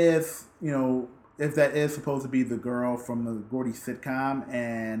that is, you know, if that is supposed to be the girl from the Gordy sitcom,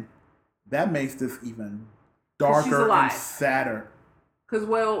 and that makes this even darker and sadder. Because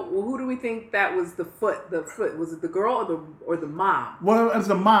well, who do we think that was the foot? The foot, was it the girl or the mom? Well, it was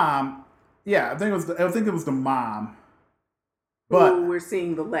the mom. Yeah, I think it was the mom. But we're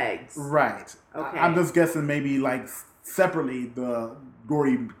seeing the legs. Right. Okay. I'm just guessing maybe like separately the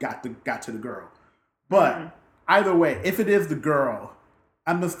Gordy got to the girl. But either way, if it is the girl,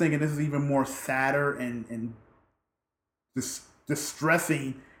 I'm just thinking this is even more sadder and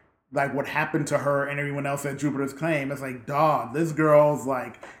distressing, like what happened to her and everyone else at Jupiter's Claim. It's like, dog, this girl's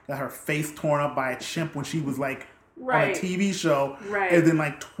like got her face torn up by a chimp when she was like on a TV show. Right. And then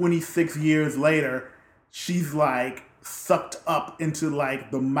like 26 years later, she's like sucked up into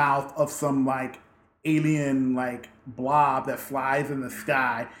like the mouth of some like alien like blob that flies in the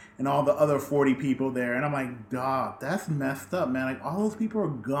sky and all the other 40 people there. And I'm like, dog, that's messed up, man. Like all those people are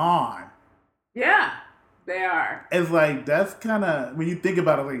gone. Yeah, they are. It's like, that's kind of, when you think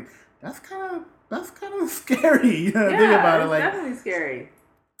about it, like, that's kind of scary. You know, think about it, like, definitely scary.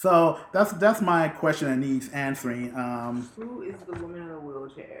 So that's my question that needs answering. Who is the woman in the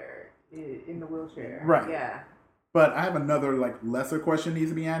wheelchair? In the wheelchair, right? Yeah. But I have another like lesser question needs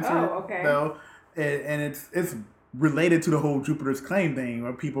to be answered. Oh, okay. Though, and it's related to the whole Jupiter's Claim thing,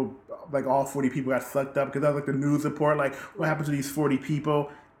 where people like all 40 people got sucked up because that was like the news report, like what happened to these 40 people,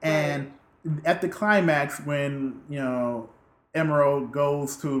 and at the climax when you know Emerald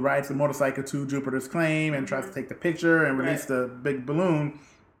rides the motorcycle to Jupiter's Claim and tries to take the picture and release the big balloon.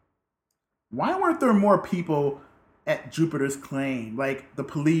 Why weren't there more people at Jupiter's Claim? Like the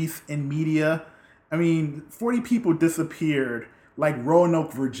police and media. I mean, 40 people disappeared like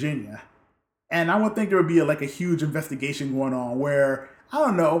Roanoke, Virginia. And I would think there would be a huge investigation going on where, I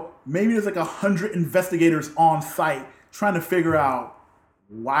don't know, maybe there's like 100 investigators on site trying to figure out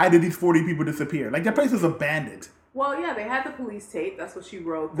why did these 40 people disappear? Like that place was abandoned. Well, yeah, they had the police tape. That's what she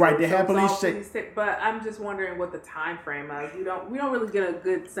wrote. Right, they had police tape. But I'm just wondering what the time frame is. We don't really get a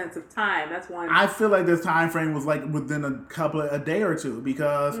good sense of time. That's one. I feel like this time frame was like within a day or two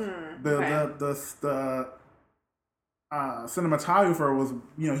because the cinematographer was,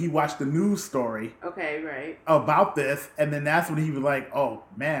 you know, he watched the news story. Okay, right. About this, and then that's when he was like, "Oh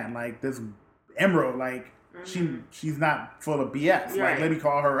man, like this Emerald, like she's not full of BS. Right. Like let me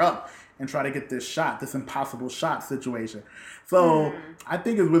call her up and try to get this impossible shot situation." So I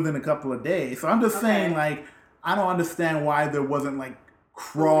think it's within a couple of days. So I'm just saying, like, I don't understand why there wasn't like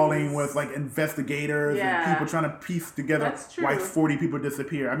crawling with like investigators and people trying to piece together why 40 people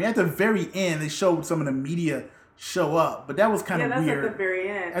disappear. I mean, at the very end, they showed some of the media show up, but that was kind of weird. Yeah, that's at the very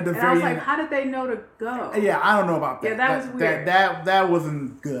end. I was like, how did they know to go? Yeah, I don't know about that. Yeah, that was weird. That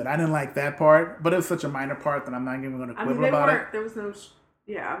wasn't good. I didn't like that part, but it was such a minor part that I'm not even going to quibble about it. There was no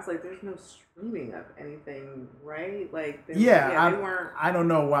Yeah, I was like, there's no streaming of anything, right? Like, they weren't. I don't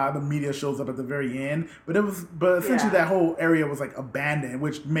know why the media shows up at the very end, but essentially that whole area was like abandoned,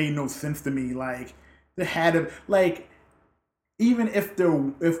 which made no sense to me. Like, they had to, like, even if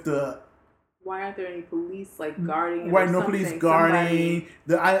the why aren't there any police like guarding it? Right, no police guarding.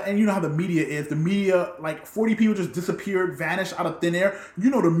 And you know how the media is. The media, like 40 people just disappeared, vanished out of thin air.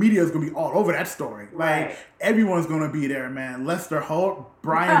 You know the media is gonna be all over that story. Right. Like everyone's gonna be there, man. Lester Holt,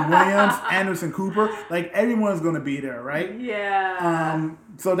 Brian Williams, Anderson Cooper, like everyone's gonna be there, right? Yeah.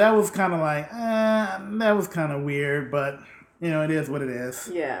 So that was kind of like, that was kind of weird, but you know it is what it is.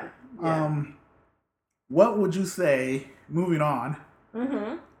 Yeah. What would you say? Moving on.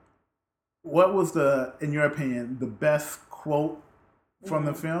 Mm-hmm. What was in your opinion, the best quote from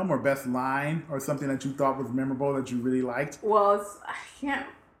the film, or best line, or something that you thought was memorable that you really liked? Well, I can't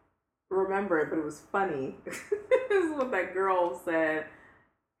remember it, but it was funny. This is what that girl said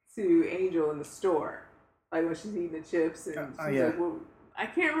to Angel in the store, like when she's eating the chips, and she's like, "Well, I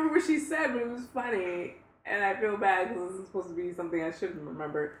can't remember what she said, but it was funny." And I feel bad because this is supposed to be something I shouldn't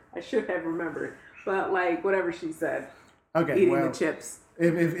remember. I should have remembered, but like whatever she said. Okay, eating the chips.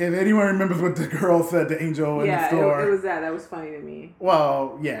 If anyone remembers what the girl said to Angel in the store. Yeah, it was that. That was funny to me.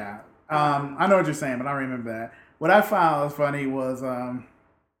 Well, yeah. I know what you're saying, but I don't remember that. What I found was funny was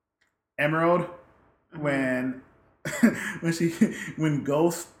Emerald, when when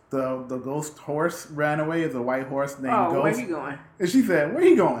Ghost, the ghost horse ran away, is a white horse named Ghost. Where he going? And she said, "Where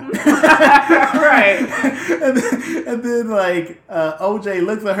he going?" Right. and then like OJ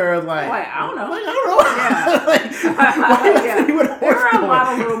looks at her like, I don't know. Like, I don't know. Yeah. There were a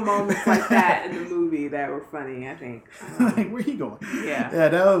lot of little moments like that in the movie that were funny, I think. Like, where he going? Yeah. Yeah,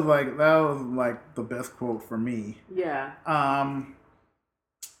 that was like the best quote for me. Yeah.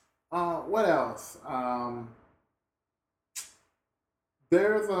 What else?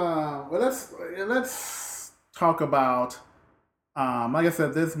 There's let's talk about like I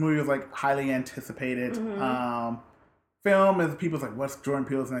said, this movie was like highly anticipated. Mm-hmm. Film, is people's like, what's Jordan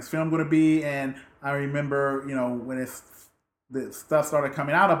Peele's next film going to be? And I remember, you know, when the stuff started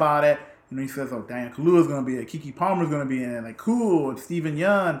coming out about it, you know, he says, oh, Daniel Kaluuya is going to be it, Keke Palmer is going to be in it, like, cool, and Steven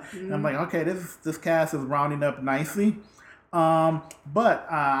Yeun. Mm-hmm. And I'm like, okay, this cast is rounding up nicely. But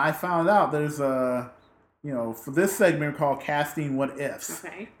I found out there's you know, for this segment called Casting What Ifs.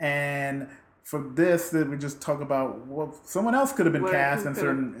 Okay. And for this, that we just talk about what someone else could have been cast in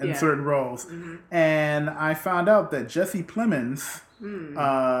certain roles. Mm-hmm. And I found out that Jesse Plemons,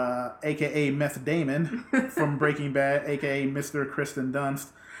 aka Meth Damon from Breaking Bad, aka Mr. Kristen Dunst,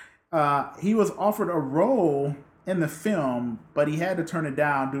 he was offered a role in the film, but he had to turn it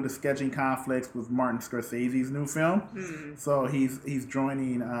down due to scheduling conflicts with Martin Scorsese's new film. Mm. So he's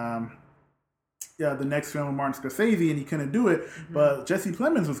joining the next film with Martin Scorsese, and he couldn't do it. Mm-hmm. But Jesse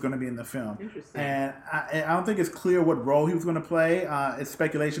Plemons was going to be in the film. Interesting. And I don't think it's clear what role he was going to play. It's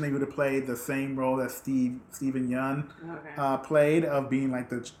speculation that he would have played the same role that Steven Yeun played, of being like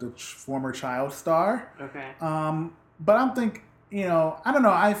the former child star. Okay. But I'm thinking, you know, I don't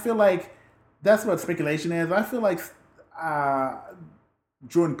know. I feel like that's what speculation is. I feel like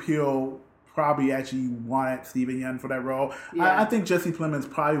Jordan Peele probably actually wanted Steven Yeun for that role. Yeah. I think Jesse Plemons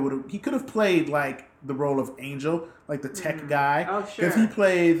probably he could have played like the role of Angel, like the tech guy. Oh, sure.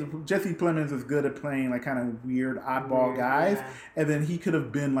 Because Jesse Plemons is good at playing like kind of weird oddball guys. Yeah. And then he could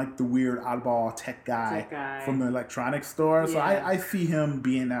have been like the weird oddball tech guy from the electronics store. So I see him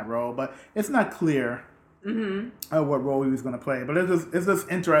being that role, but it's not clear what role he was going to play. But it's just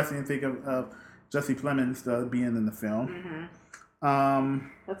interesting to think of Jesse Plemons being in the film. Mm-hmm.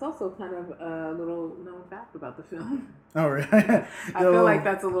 That's also kind of a little known fact about the film. Oh, really? I feel like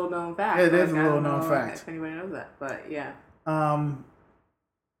that's a little known fact. It is a little known fact. If anybody knows that, but yeah.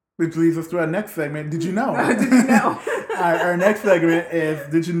 Which leads us to our next segment. Did you know? Did you know? Our next segment is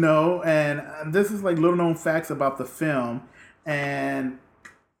Did You Know? And this is like little known facts about the film. And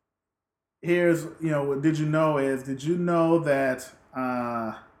here's, you know, what Did You Know is, did you know that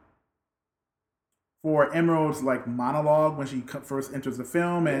for Emerald's like monologue when she first enters the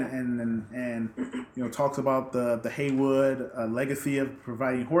film and you know talks about the Haywood legacy of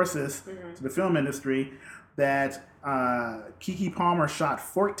providing horses to the film industry, that Keke Palmer shot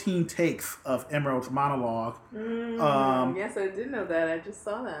 14 takes of Emerald's monologue. Yes, I did know that. I just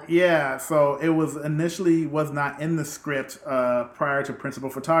saw that. Yeah, so it was not in the script prior to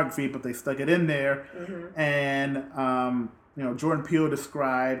principal photography, but they stuck it in there. And you know, Jordan Peele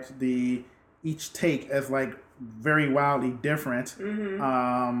described each take as like very wildly different,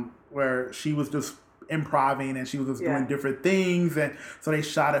 where she was just improvising and she was just doing different things, and so they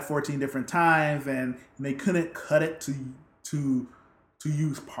shot it 14 different times, and they couldn't cut it to to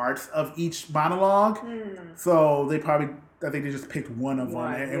use parts of each monologue. So they probably, I think they just picked one of them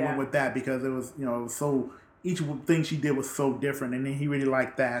and went with that because it was, it was so, each thing she did was so different, and then he really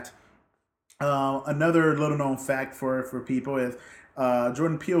liked that. Another little known fact for people is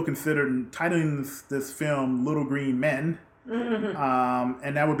Jordan Peele considered titling this film "Little Green Men,"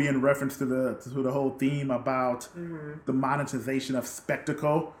 and that would be in reference to the whole theme about the monetization of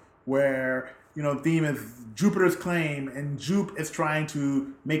spectacle, where the theme is Jupiter's claim, and Jupe is trying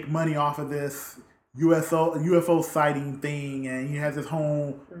to make money off of this UFO sighting thing, and he has his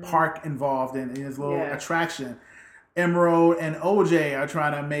whole park involved in his little attraction. Emerald and OJ are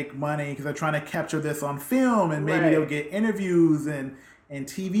trying to make money because they're trying to capture this on film, and maybe they'll get interviews and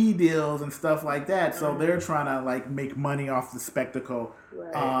TV deals and stuff like that. So they're trying to like make money off the spectacle.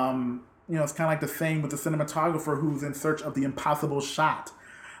 Right. It's kind of like the same with the cinematographer who's in search of the impossible shot.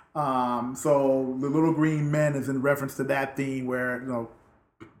 So the Little Green Men is in reference to that theme where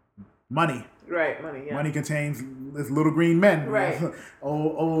money. Right, money. Yeah. Money contains this little green men. Right.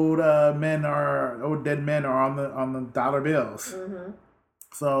 old dead men are on the dollar bills.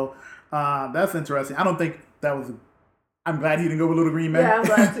 So that's interesting. I don't think that was. I'm glad he didn't go with Little Green Men. Yeah, I'm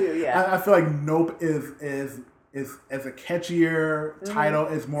glad too. Yeah. I feel like Nope is as a catchier title.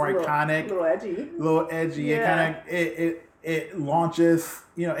 Is more iconic. A little edgy. Yeah. It launches,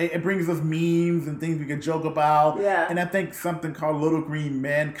 it brings us memes and things we can joke about. Yeah. And I think something called Little Green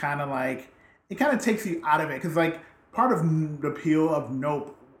Men kind of takes you out of it. Because, like, part of the appeal of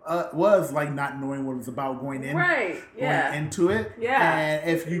Nope was, like, not knowing what it was about going into it. Yeah. And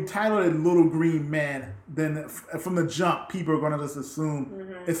if you title it Little Green Men, then from the jump, people are going to just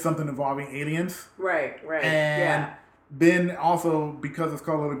assume it's something involving aliens. Right. And then also, because it's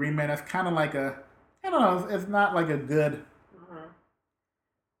called Little Green Men, it's kind of like I don't know, it's not like a good...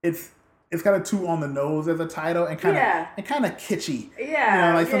 It's kind of too on the nose as a title and kind of kitschy.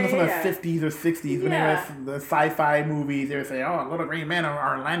 Yeah. Like something from the 50s or 60s when they were the sci-fi movies, they would say, "Oh, Little Green Men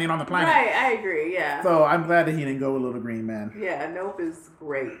are landing on the planet." Right, I agree. Yeah. So I'm glad that he didn't go with Little Green Men. Yeah, Nope is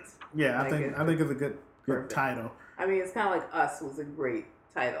great. Yeah, I think it's a good title. I mean, it's kind of like Us was a great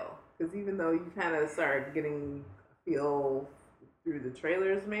title because even though you kind of started getting a feel through the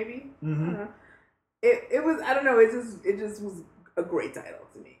trailers, maybe it was, I don't know, it just was a great title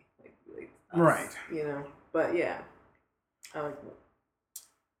to me. Us, right. But yeah. I like it.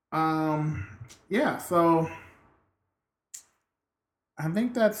 Yeah, so I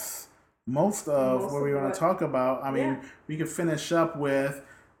think that's most of what we want to talk about. I mean, we could finish up with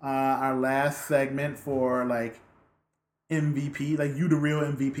our last segment for like MVP, like you the real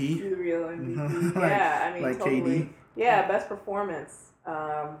MVP. You the real MVP. Yeah, I mean, like totally. Katie. Yeah, best performance.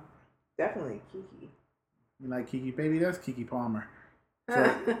 Definitely Keke. You like Keke, baby? That's Keke Palmer.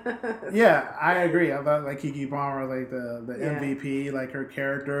 So, yeah, I agree. I thought like Keke Palmer, like the MVP, like her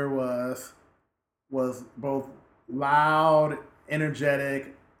character was both loud,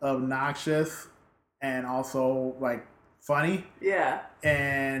 energetic, obnoxious, and also like funny. Yeah.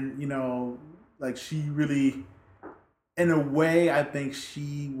 And like she really, in a way, I think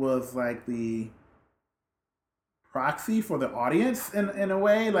she was like the proxy for the audience in a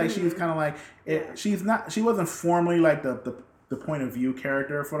way. Like she was kind of like she wasn't formally like the point of view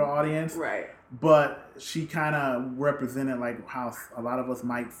character for the audience, right? But she kind of represented like how a lot of us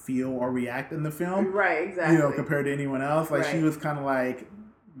might feel or react in the film, right? Exactly. Compared to anyone else. Like she was kind of like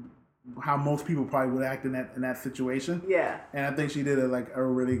how most people probably would act in that situation. Yeah. And I think she did a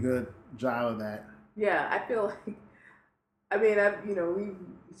really good job of that. Yeah, I feel like. I mean,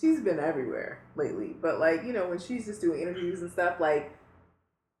 she's been everywhere lately, but like when she's just doing interviews and stuff, like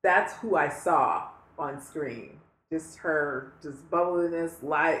that's who I saw on screen. Just her, just bubbliness,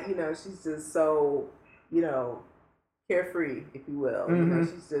 she's just so, carefree, if you will.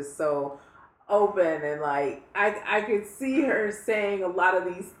 She's just so open, and like I could see her saying a lot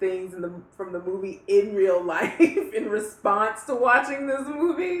of these things from the movie in real life in response to watching this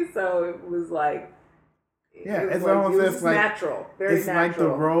movie. So it was like, it's almost like natural, very it's natural. Like the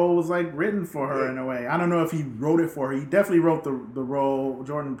role was like written for her in a way. I don't know if he wrote it for her. He definitely wrote the role.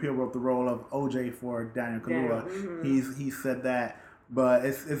 Jordan Peele wrote the role of OJ for Daniel Kaluuya. He said that, but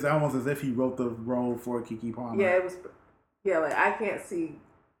it's almost as if he wrote the role for Keke Palmer. Yeah, it was. Yeah, like I can't see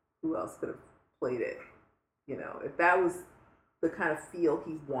who else could have played it. If that was the kind of feel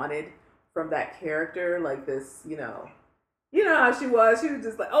he wanted from that character, like this, how she was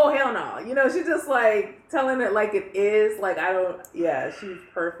just like, oh, hell no. She's just like telling it like it is. Like, she's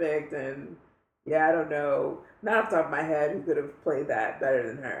perfect. And I don't know. Not off the top of my head who could have played that better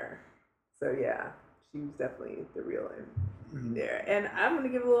than her. So, yeah, she was definitely the real there. And I'm going to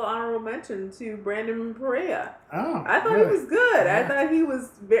give a little honorable mention to Brandon Perea. Oh, I thought he was good. I thought he was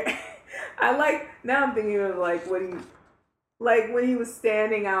very... now I'm thinking of when he was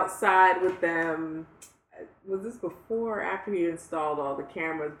standing outside with them. Was this before or after he installed all the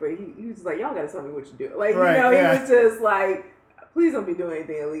cameras? But he was just like, y'all got to tell me what you do. He was just like, please don't be doing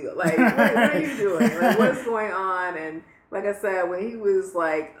anything illegal. Like, what are you doing? Like, what's going on? And like I said, when he was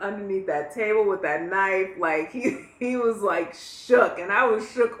like underneath that table with that knife, like he was like shook, and I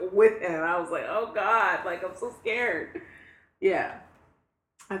was shook with him. I was like, oh God, like I'm so scared. Yeah,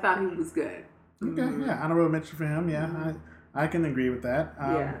 I thought he was good. Okay, yeah, honorable mention for him. Yeah, I can agree with that.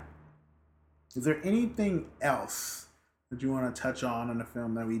 Yeah. Is there anything else that you want to touch on in the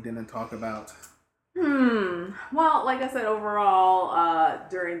film that we didn't talk about? Well, like I said, overall,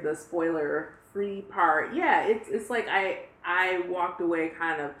 during the spoiler-free part, yeah, it's like I walked away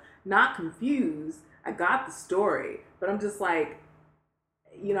kind of not confused. I got the story, but I'm just like,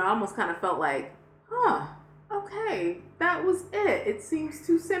 I almost kind of felt like, okay, that was it. It seems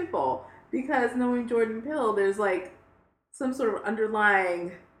too simple, because knowing Jordan Peele, there's like some sort of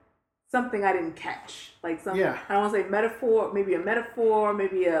underlying something I didn't catch, like some, I don't want to say metaphor, maybe a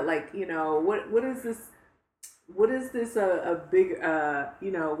what is this? What is this a big,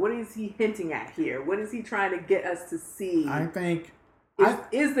 what is he hinting at here? What is he trying to get us to see? I think,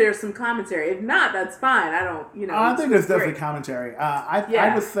 is there some commentary? If not, that's fine. I don't, I think there's definitely commentary.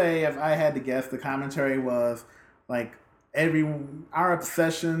 I would say, if I had to guess, the commentary was like our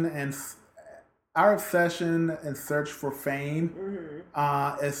obsession and search for fame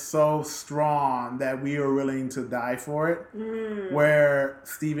is so strong that we are willing to die for it. Where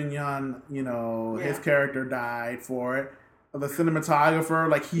Steven Yeun, his character died for it. The cinematographer,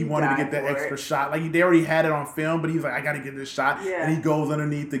 like he wanted to get that extra shot. Like they already had it on film, but he's like, I got to get this shot, and he goes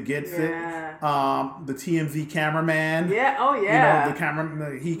underneath to get it. The TMZ cameraman. The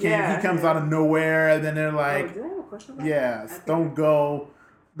camera, he comes out of nowhere, and then they're like, do I have a question about that? Don't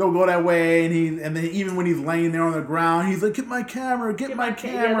go that way, and then even when he's laying there on the ground, he's like, get my camera.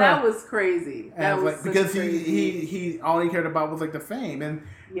 Yeah, that was crazy. That was because crazy. he all he cared about was like the fame, and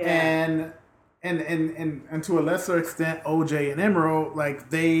to a lesser extent, OJ and Emerald, like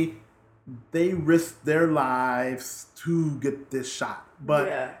they risked their lives to get this shot.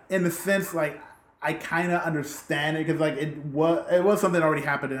 But in the sense, like I kind of understand it, because like it was something that already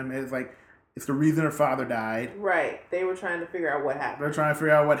happened to him. It's like, it's the reason her father died. Right. They were trying to figure out what happened. They're trying to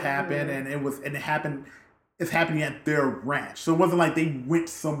figure out what happened, and it happened. It's happening at their ranch, so it wasn't like they went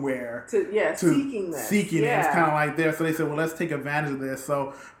somewhere seeking this. It. It's kind of like there. So they said, well, let's take advantage of this.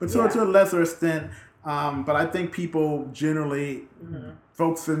 So, but to a lesser extent, but I think people generally,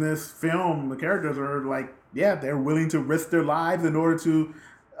 folks in this film, the characters are like, they're willing to risk their lives in order to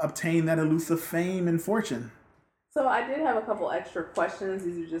obtain that elusive fame and fortune. So I did have a couple extra questions.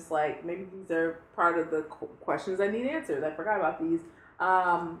 These are just like, maybe these are part of the questions I need answered. I forgot about these.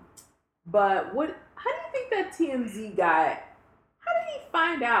 But how do you think that TMZ guy, how did he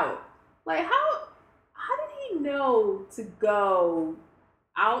find out? Like, how did he know to go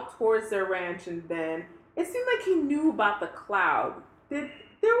out towards their ranch, and then it seemed like he knew about the cloud. There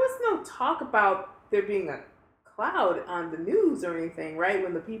was no talk about there being a cloud on the news or anything, right?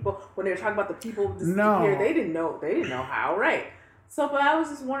 When they were talking about the people disappeared, they didn't know how, right? So, but I was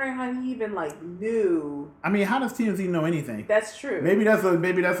just wondering how he even knew. I mean, how does TMZ know anything? That's true. Maybe that's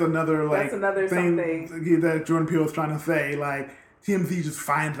another thing something that Jordan Peele was trying to say. Like, TMZ just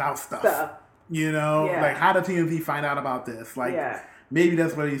finds out stuff. Yeah. Like, how did TMZ find out about this? Like, maybe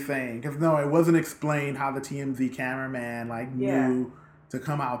that's what he's saying. Because no, it wasn't explained how the TMZ cameraman knew to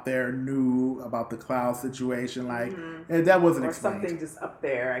come out there, knew about the cloud situation. Like, that wasn't explained. Or something just up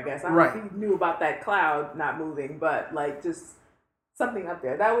there, I guess. I don't know if he knew about that cloud not moving, but just something up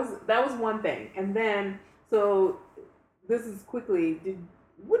there. That was one thing. And then, so this is quickly,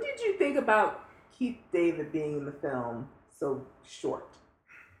 what did you think about Keith David being in the film so short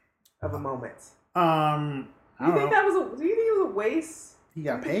of a moment? Do you think it was a waste? He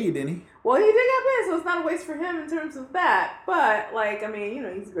got paid, didn't he? Well, he did get paid, so it's not a waste for him in terms of that. But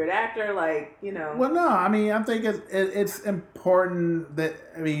he's a great actor. Well, no, I think it's important that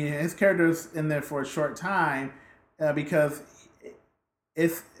his character's in there for a short time because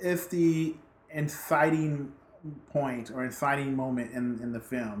it's the inciting point or inciting moment in the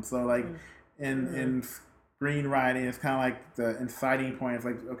film. So in screenwriting, it's kind of like the inciting point. It's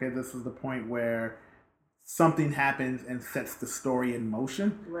like, okay, this is the point where something happens and sets the story in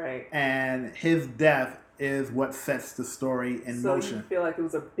motion. Right. And his death is what sets the story in motion. So you feel like it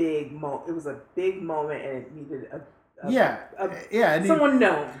was a big moment. It was a big moment, and it needed someone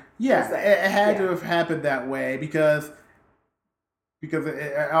known. Yeah, it had to have happened that way because because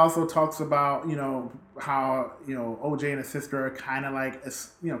it also talks about how OJ and his sister are kind of like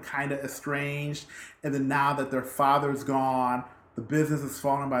kind of estranged, and then now that their father's gone, the business is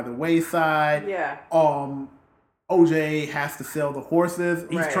falling by the wayside. Yeah. OJ has to sell the horses.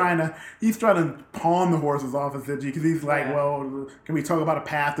 He's trying to pawn the horses off of Zidji because he's like, well, can we talk about a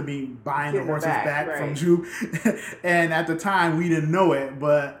path to be buying the horses back from Jupe? And at the time, we didn't know it,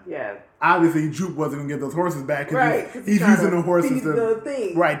 but obviously Jupe wasn't gonna get those horses back because he's using the horses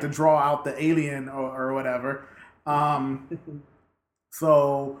to draw out the alien or whatever.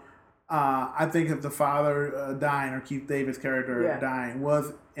 So I think if the father dying or Keith David's character dying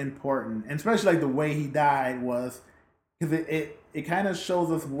was important, and especially like the way he died was because it kind of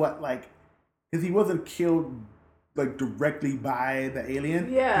shows us what because he wasn't killed like directly by the alien.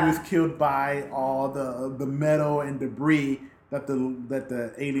 He was killed by all the metal and debris that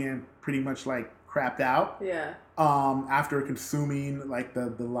the alien pretty much like crapped out. After consuming like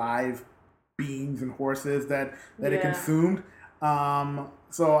the live beings and horses that it consumed.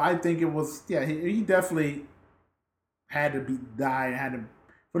 So I think it was he definitely had to die and had to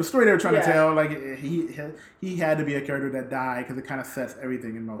for the story they were trying to tell. Like he had to be a character that died because it kind of sets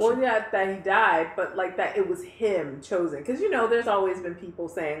everything in motion. Well, that he died, but like that it was him chosen because there's always been people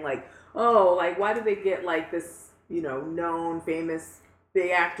saying like, oh, like why did they get like this known famous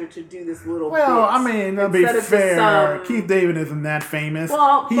big actor to do this little bit. I mean, to be fair, Keith David isn't that famous.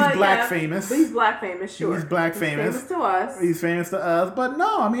 Well, he's black famous. But he's black famous, sure. He's black famous. Famous to us. He's famous to us. But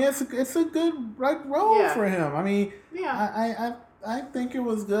no, I mean, it's a good role for him. I mean, I think it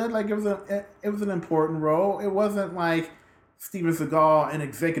was good. Like it was an important role. It wasn't like Steven Seagal, an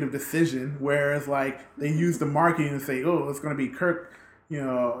executive decision, whereas like they used the marketing to say, oh, it's going to be Kurt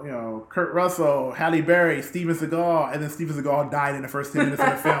Russell, Halle Berry, Steven Seagal, and then Steven Seagal died in the first 10 minutes of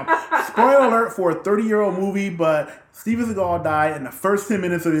the film. Spoiler alert for a 30-year-old movie, but Steven Seagal died in the first 10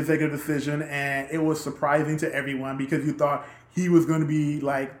 minutes of the executive decision, and it was surprising to everyone because you thought he was going to be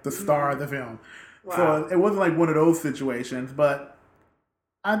like the star of the film. Wow. So it wasn't like one of those situations, but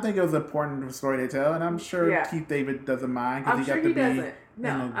I think it was important for the story they tell, and I'm sure Keith David doesn't mind because he got to be doesn't.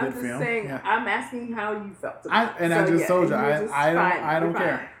 No, I'm just saying. I'm asking how you felt about it. I just told you. I don't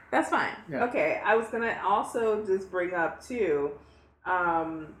care. That's fine. Yeah. Okay, I was gonna also just bring up too. Let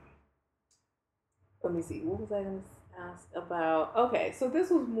me see. What was I gonna ask about? Okay, so this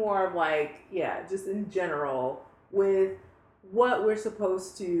was more of like just in general with what we're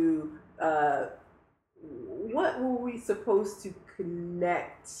supposed to. What were we supposed to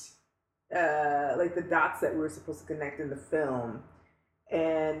connect? Like the dots that we were supposed to connect in the film.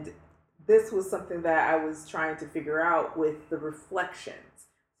 And this was something that I was trying to figure out with the reflections.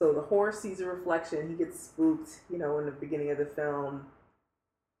 So the horse sees a reflection. He gets spooked, in the beginning of the film,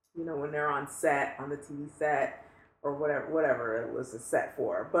 when they're on set, on the TV set, or whatever it was a set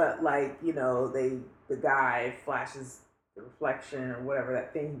for. But like, the guy flashes the reflection or whatever,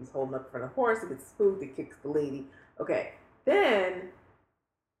 that thing he was holding up for the horse. It gets spooked. It kicks the lady. Okay. Then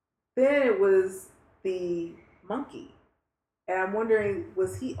it was the monkey. And I'm wondering,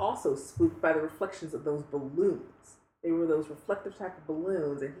 was he also spooked by the reflections of those balloons? They were those reflective type of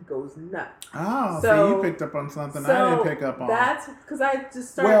balloons, and he goes nuts. Oh, so you picked up on something I didn't pick up on. That's because I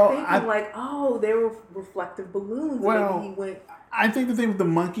just started thinking they were reflective balloons. Well, and he went. I think the thing with the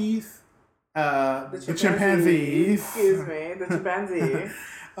monkeys, the chimpanzees. Excuse me, the chimpanzee.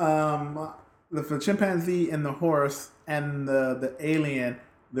 The chimpanzee and the horse and the alien,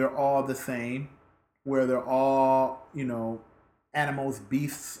 they're all the same, where they're all animals,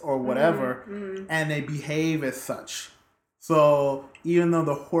 beasts, or whatever, and they behave as such. So even though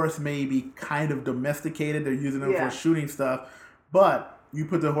the horse may be kind of domesticated, they're using them for shooting stuff, but you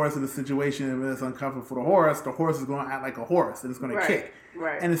put the horse in a situation where it's uncomfortable for the horse is going to act like a horse, and it's going to kick.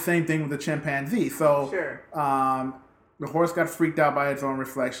 Right. And the same thing with the chimpanzee. So the horse got freaked out by its own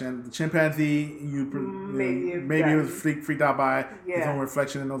reflection. The chimpanzee, maybe it was freaked out by its own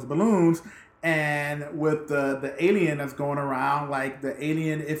reflection in those balloons. And with the alien that's going around, like the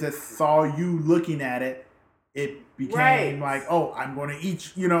alien, if it saw you looking at it, it became like, oh, I'm going to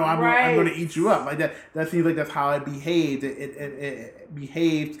eat you. I'm going to eat you up. Like that. That seems like that's how it behaved. It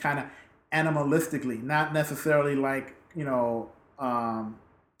behaved kind of animalistically, not necessarily like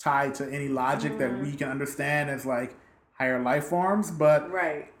tied to any logic that we can understand as like higher life forms. But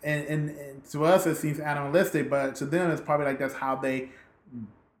and to us it seems animalistic, but to them it's probably like that's how they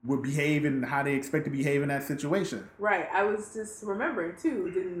would behave and how they expect to behave in that situation. Right. I was just remembering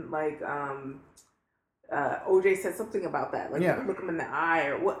too. Didn't OJ said something about that, like look him in the eye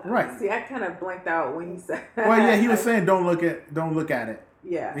or what? Right. See, I kind of blanked out when he said. Well, he was saying don't look at it.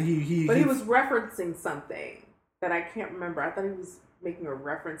 Yeah. He was referencing something that I can't remember. I thought he was making a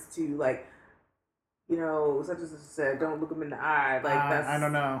reference to like, you know, such as said, don't look them in the eye. Like that's I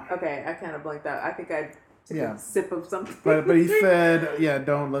don't know. Okay, I kind of blanked out. I think I took a sip of something. But he said, yeah,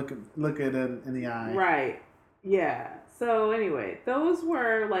 don't look at it in the eye. Right. Yeah. So anyway, those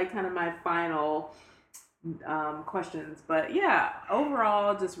were like kind of my final questions. But yeah,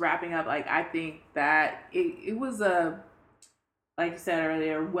 overall, just wrapping up, like I think that it was a, like you said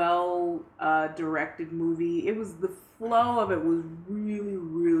earlier, well directed movie. It was, the flow of it was really,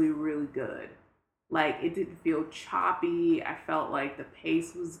 really, really good. Like it didn't feel choppy. I felt like the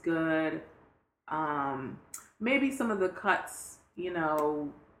pace was good. Maybe some of the cuts, you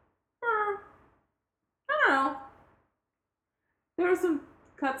know, I don't know. There were some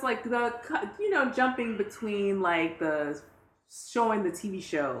cuts like jumping between like the showing the TV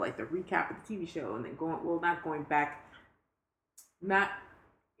show, like the recap of the TV show, and then not going back.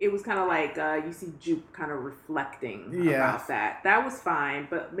 It was kind of like you see Jupe kind of reflecting about that. That was fine,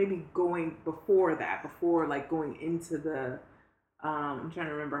 but maybe going before like going into the I'm trying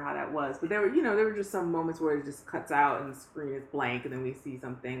to remember how that was, but there were just some moments where it just cuts out and the screen is blank, and then we see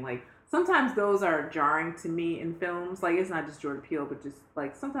something. Like sometimes those are jarring to me in films. Like it's not just Jordan Peele, but just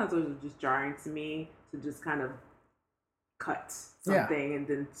like sometimes those are just jarring to me to just kind of cut something and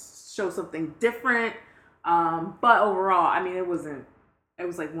then show something different. But overall, I mean, it was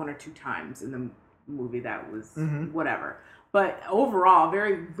like one or two times in the movie that was whatever. But overall,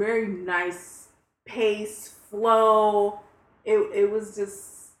 very, very nice pace, flow. It was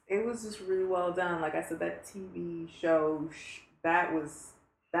just really well done. Like I said, that TV show that was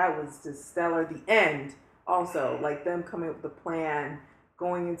just stellar. The end also, like them coming up with the plan,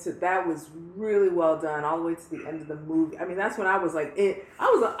 going into that was really well done all the way to the end of the movie. I mean, that's when I was like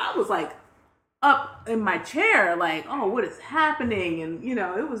I was like up in my chair, like, oh, what is happening? And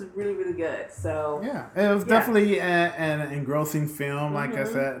it was really, really good. So yeah, it was definitely an engrossing film. Like I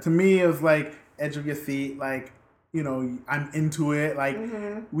said, to me, it was like edge of your seat. Like, I'm into it. Like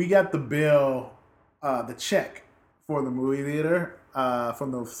we got the bill, the check for the movie theater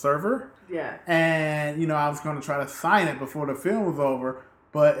from the server. Yeah. And I was going to try to sign it before the film was over,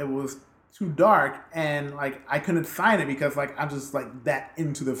 but it was too dark, and like I couldn't sign it because like I'm just like that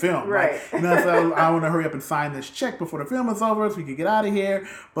into the film, right? Like, so I want to hurry up and sign this check before the film is over so we could get out of here.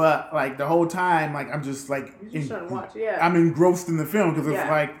 But like the whole time, like I'm just like I'm engrossed in the film because it's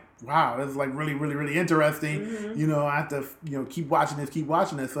like, wow, this is like really, really, really interesting. I have to keep watching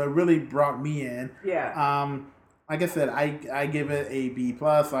this. So it really brought me in. Yeah. Like I said, I give it a B+.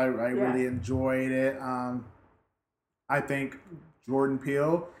 I really enjoyed it. I think Jordan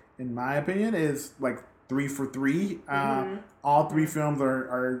Peele, in my opinion, is like 3 for 3. All 3 films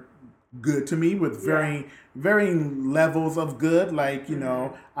are good to me with varying levels of good. Like I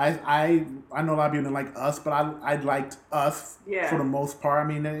know a lot of people don't like Us, but I liked Us for the most part. I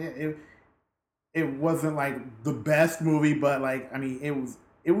mean, it wasn't like the best movie, but like I mean,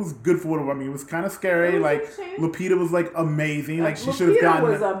 it was good for what it was. I mean, it was kind of scary. Like Lupita was like amazing. Like she should have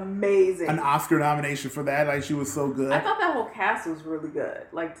gotten an Oscar nomination for that. Like she was so good. I thought that whole cast was really good.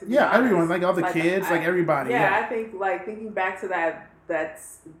 Like everyone, like all the kids, like everybody. I think like thinking back to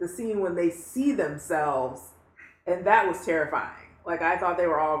that's the scene when they see themselves, and that was terrifying. Like I thought they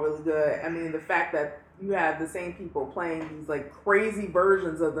were all really good. I mean, the fact that you have the same people playing these like crazy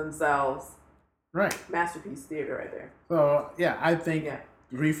versions of themselves. Right. Masterpiece theater right there. So I think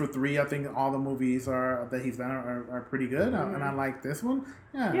 3 for 3. I think all the movies that he's done are pretty good, and I like this one.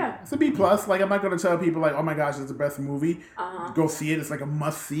 Yeah, it's a B+. Like I'm not gonna tell people like, oh my gosh, it's the best movie. Go see it. It's like a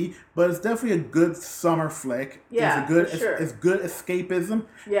must see. But it's definitely a good summer flick. Yeah, it's good escapism.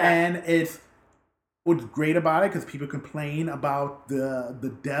 Yeah, and it's what's great about it because people complain about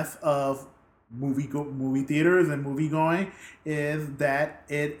the death of movie theaters and movie going is that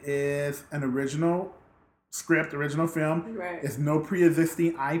it is an original script, original film. Right. It's no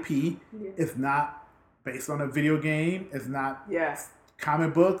pre-existing IP. Yeah. It's not based on a video game. It's not Yes.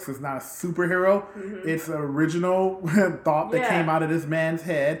 comic books. It's not a superhero. It's an original thought that came out of this man's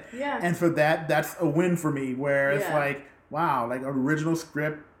head. Yeah. And for that's a win for me. Where it's like, wow, like an original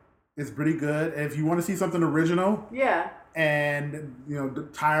script is pretty good. And if you want to see something original, and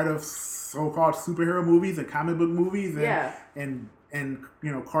tired of so-called superhero movies and comic book movies and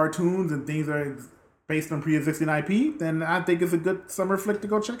cartoons and things that are based on pre-existing IP, then I think it's a good summer flick to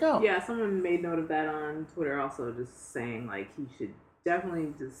go check out. Yeah, someone made note of that on Twitter also, just saying like he should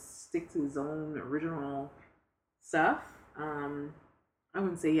definitely just stick to his own original stuff. I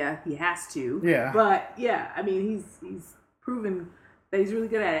wouldn't say he has to. Yeah. But I mean he's proven that he's really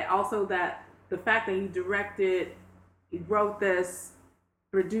good at it. Also that the fact that he directed, he wrote this,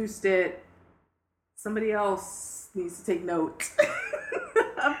 produced it, somebody else needs to take note.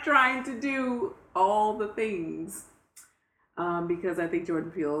 I'm trying to do all the things because I think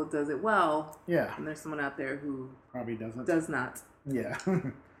Jordan Peele does it well. Yeah. And there's someone out there who probably doesn't. Does not. Yeah.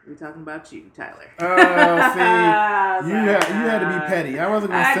 We're talking about you, Tyler. Oh, see, you had to be petty. I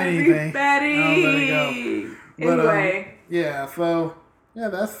wasn't going to say anything. Be petty. I'll let it go. But, anyway. Yeah. So yeah,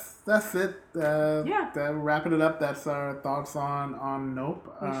 that's it. Yeah. Wrapping it up. That's our thoughts on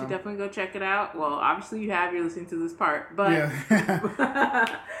Nope. You should definitely go check it out. Well, obviously you have. You're listening to this part, but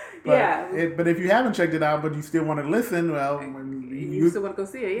yeah. yeah. But if you haven't checked it out, but you still want to listen, well, you still want to go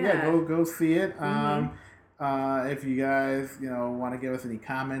see it. Yeah. Go see it. Mm-hmm. If you guys, want to give us any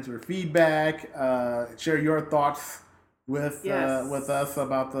comments or feedback, share your thoughts with us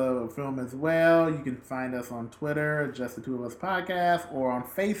about the film as well. You can find us on Twitter, Just the Two of Us Podcast, or on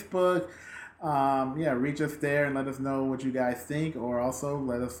Facebook. Reach us there and let us know what you guys think, or also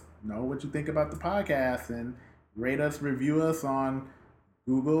let us know what you think about the podcast and rate us, review us on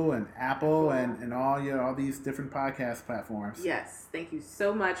Google and Apple and all these different podcast platforms. Yes, thank you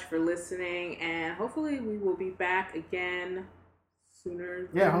so much for listening, and hopefully we will be back again sooner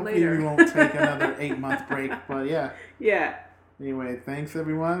than hopefully later. we won't take another 8-month break, but yeah. Yeah. Anyway, thanks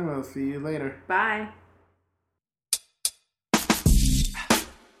everyone. We'll see you later. Bye.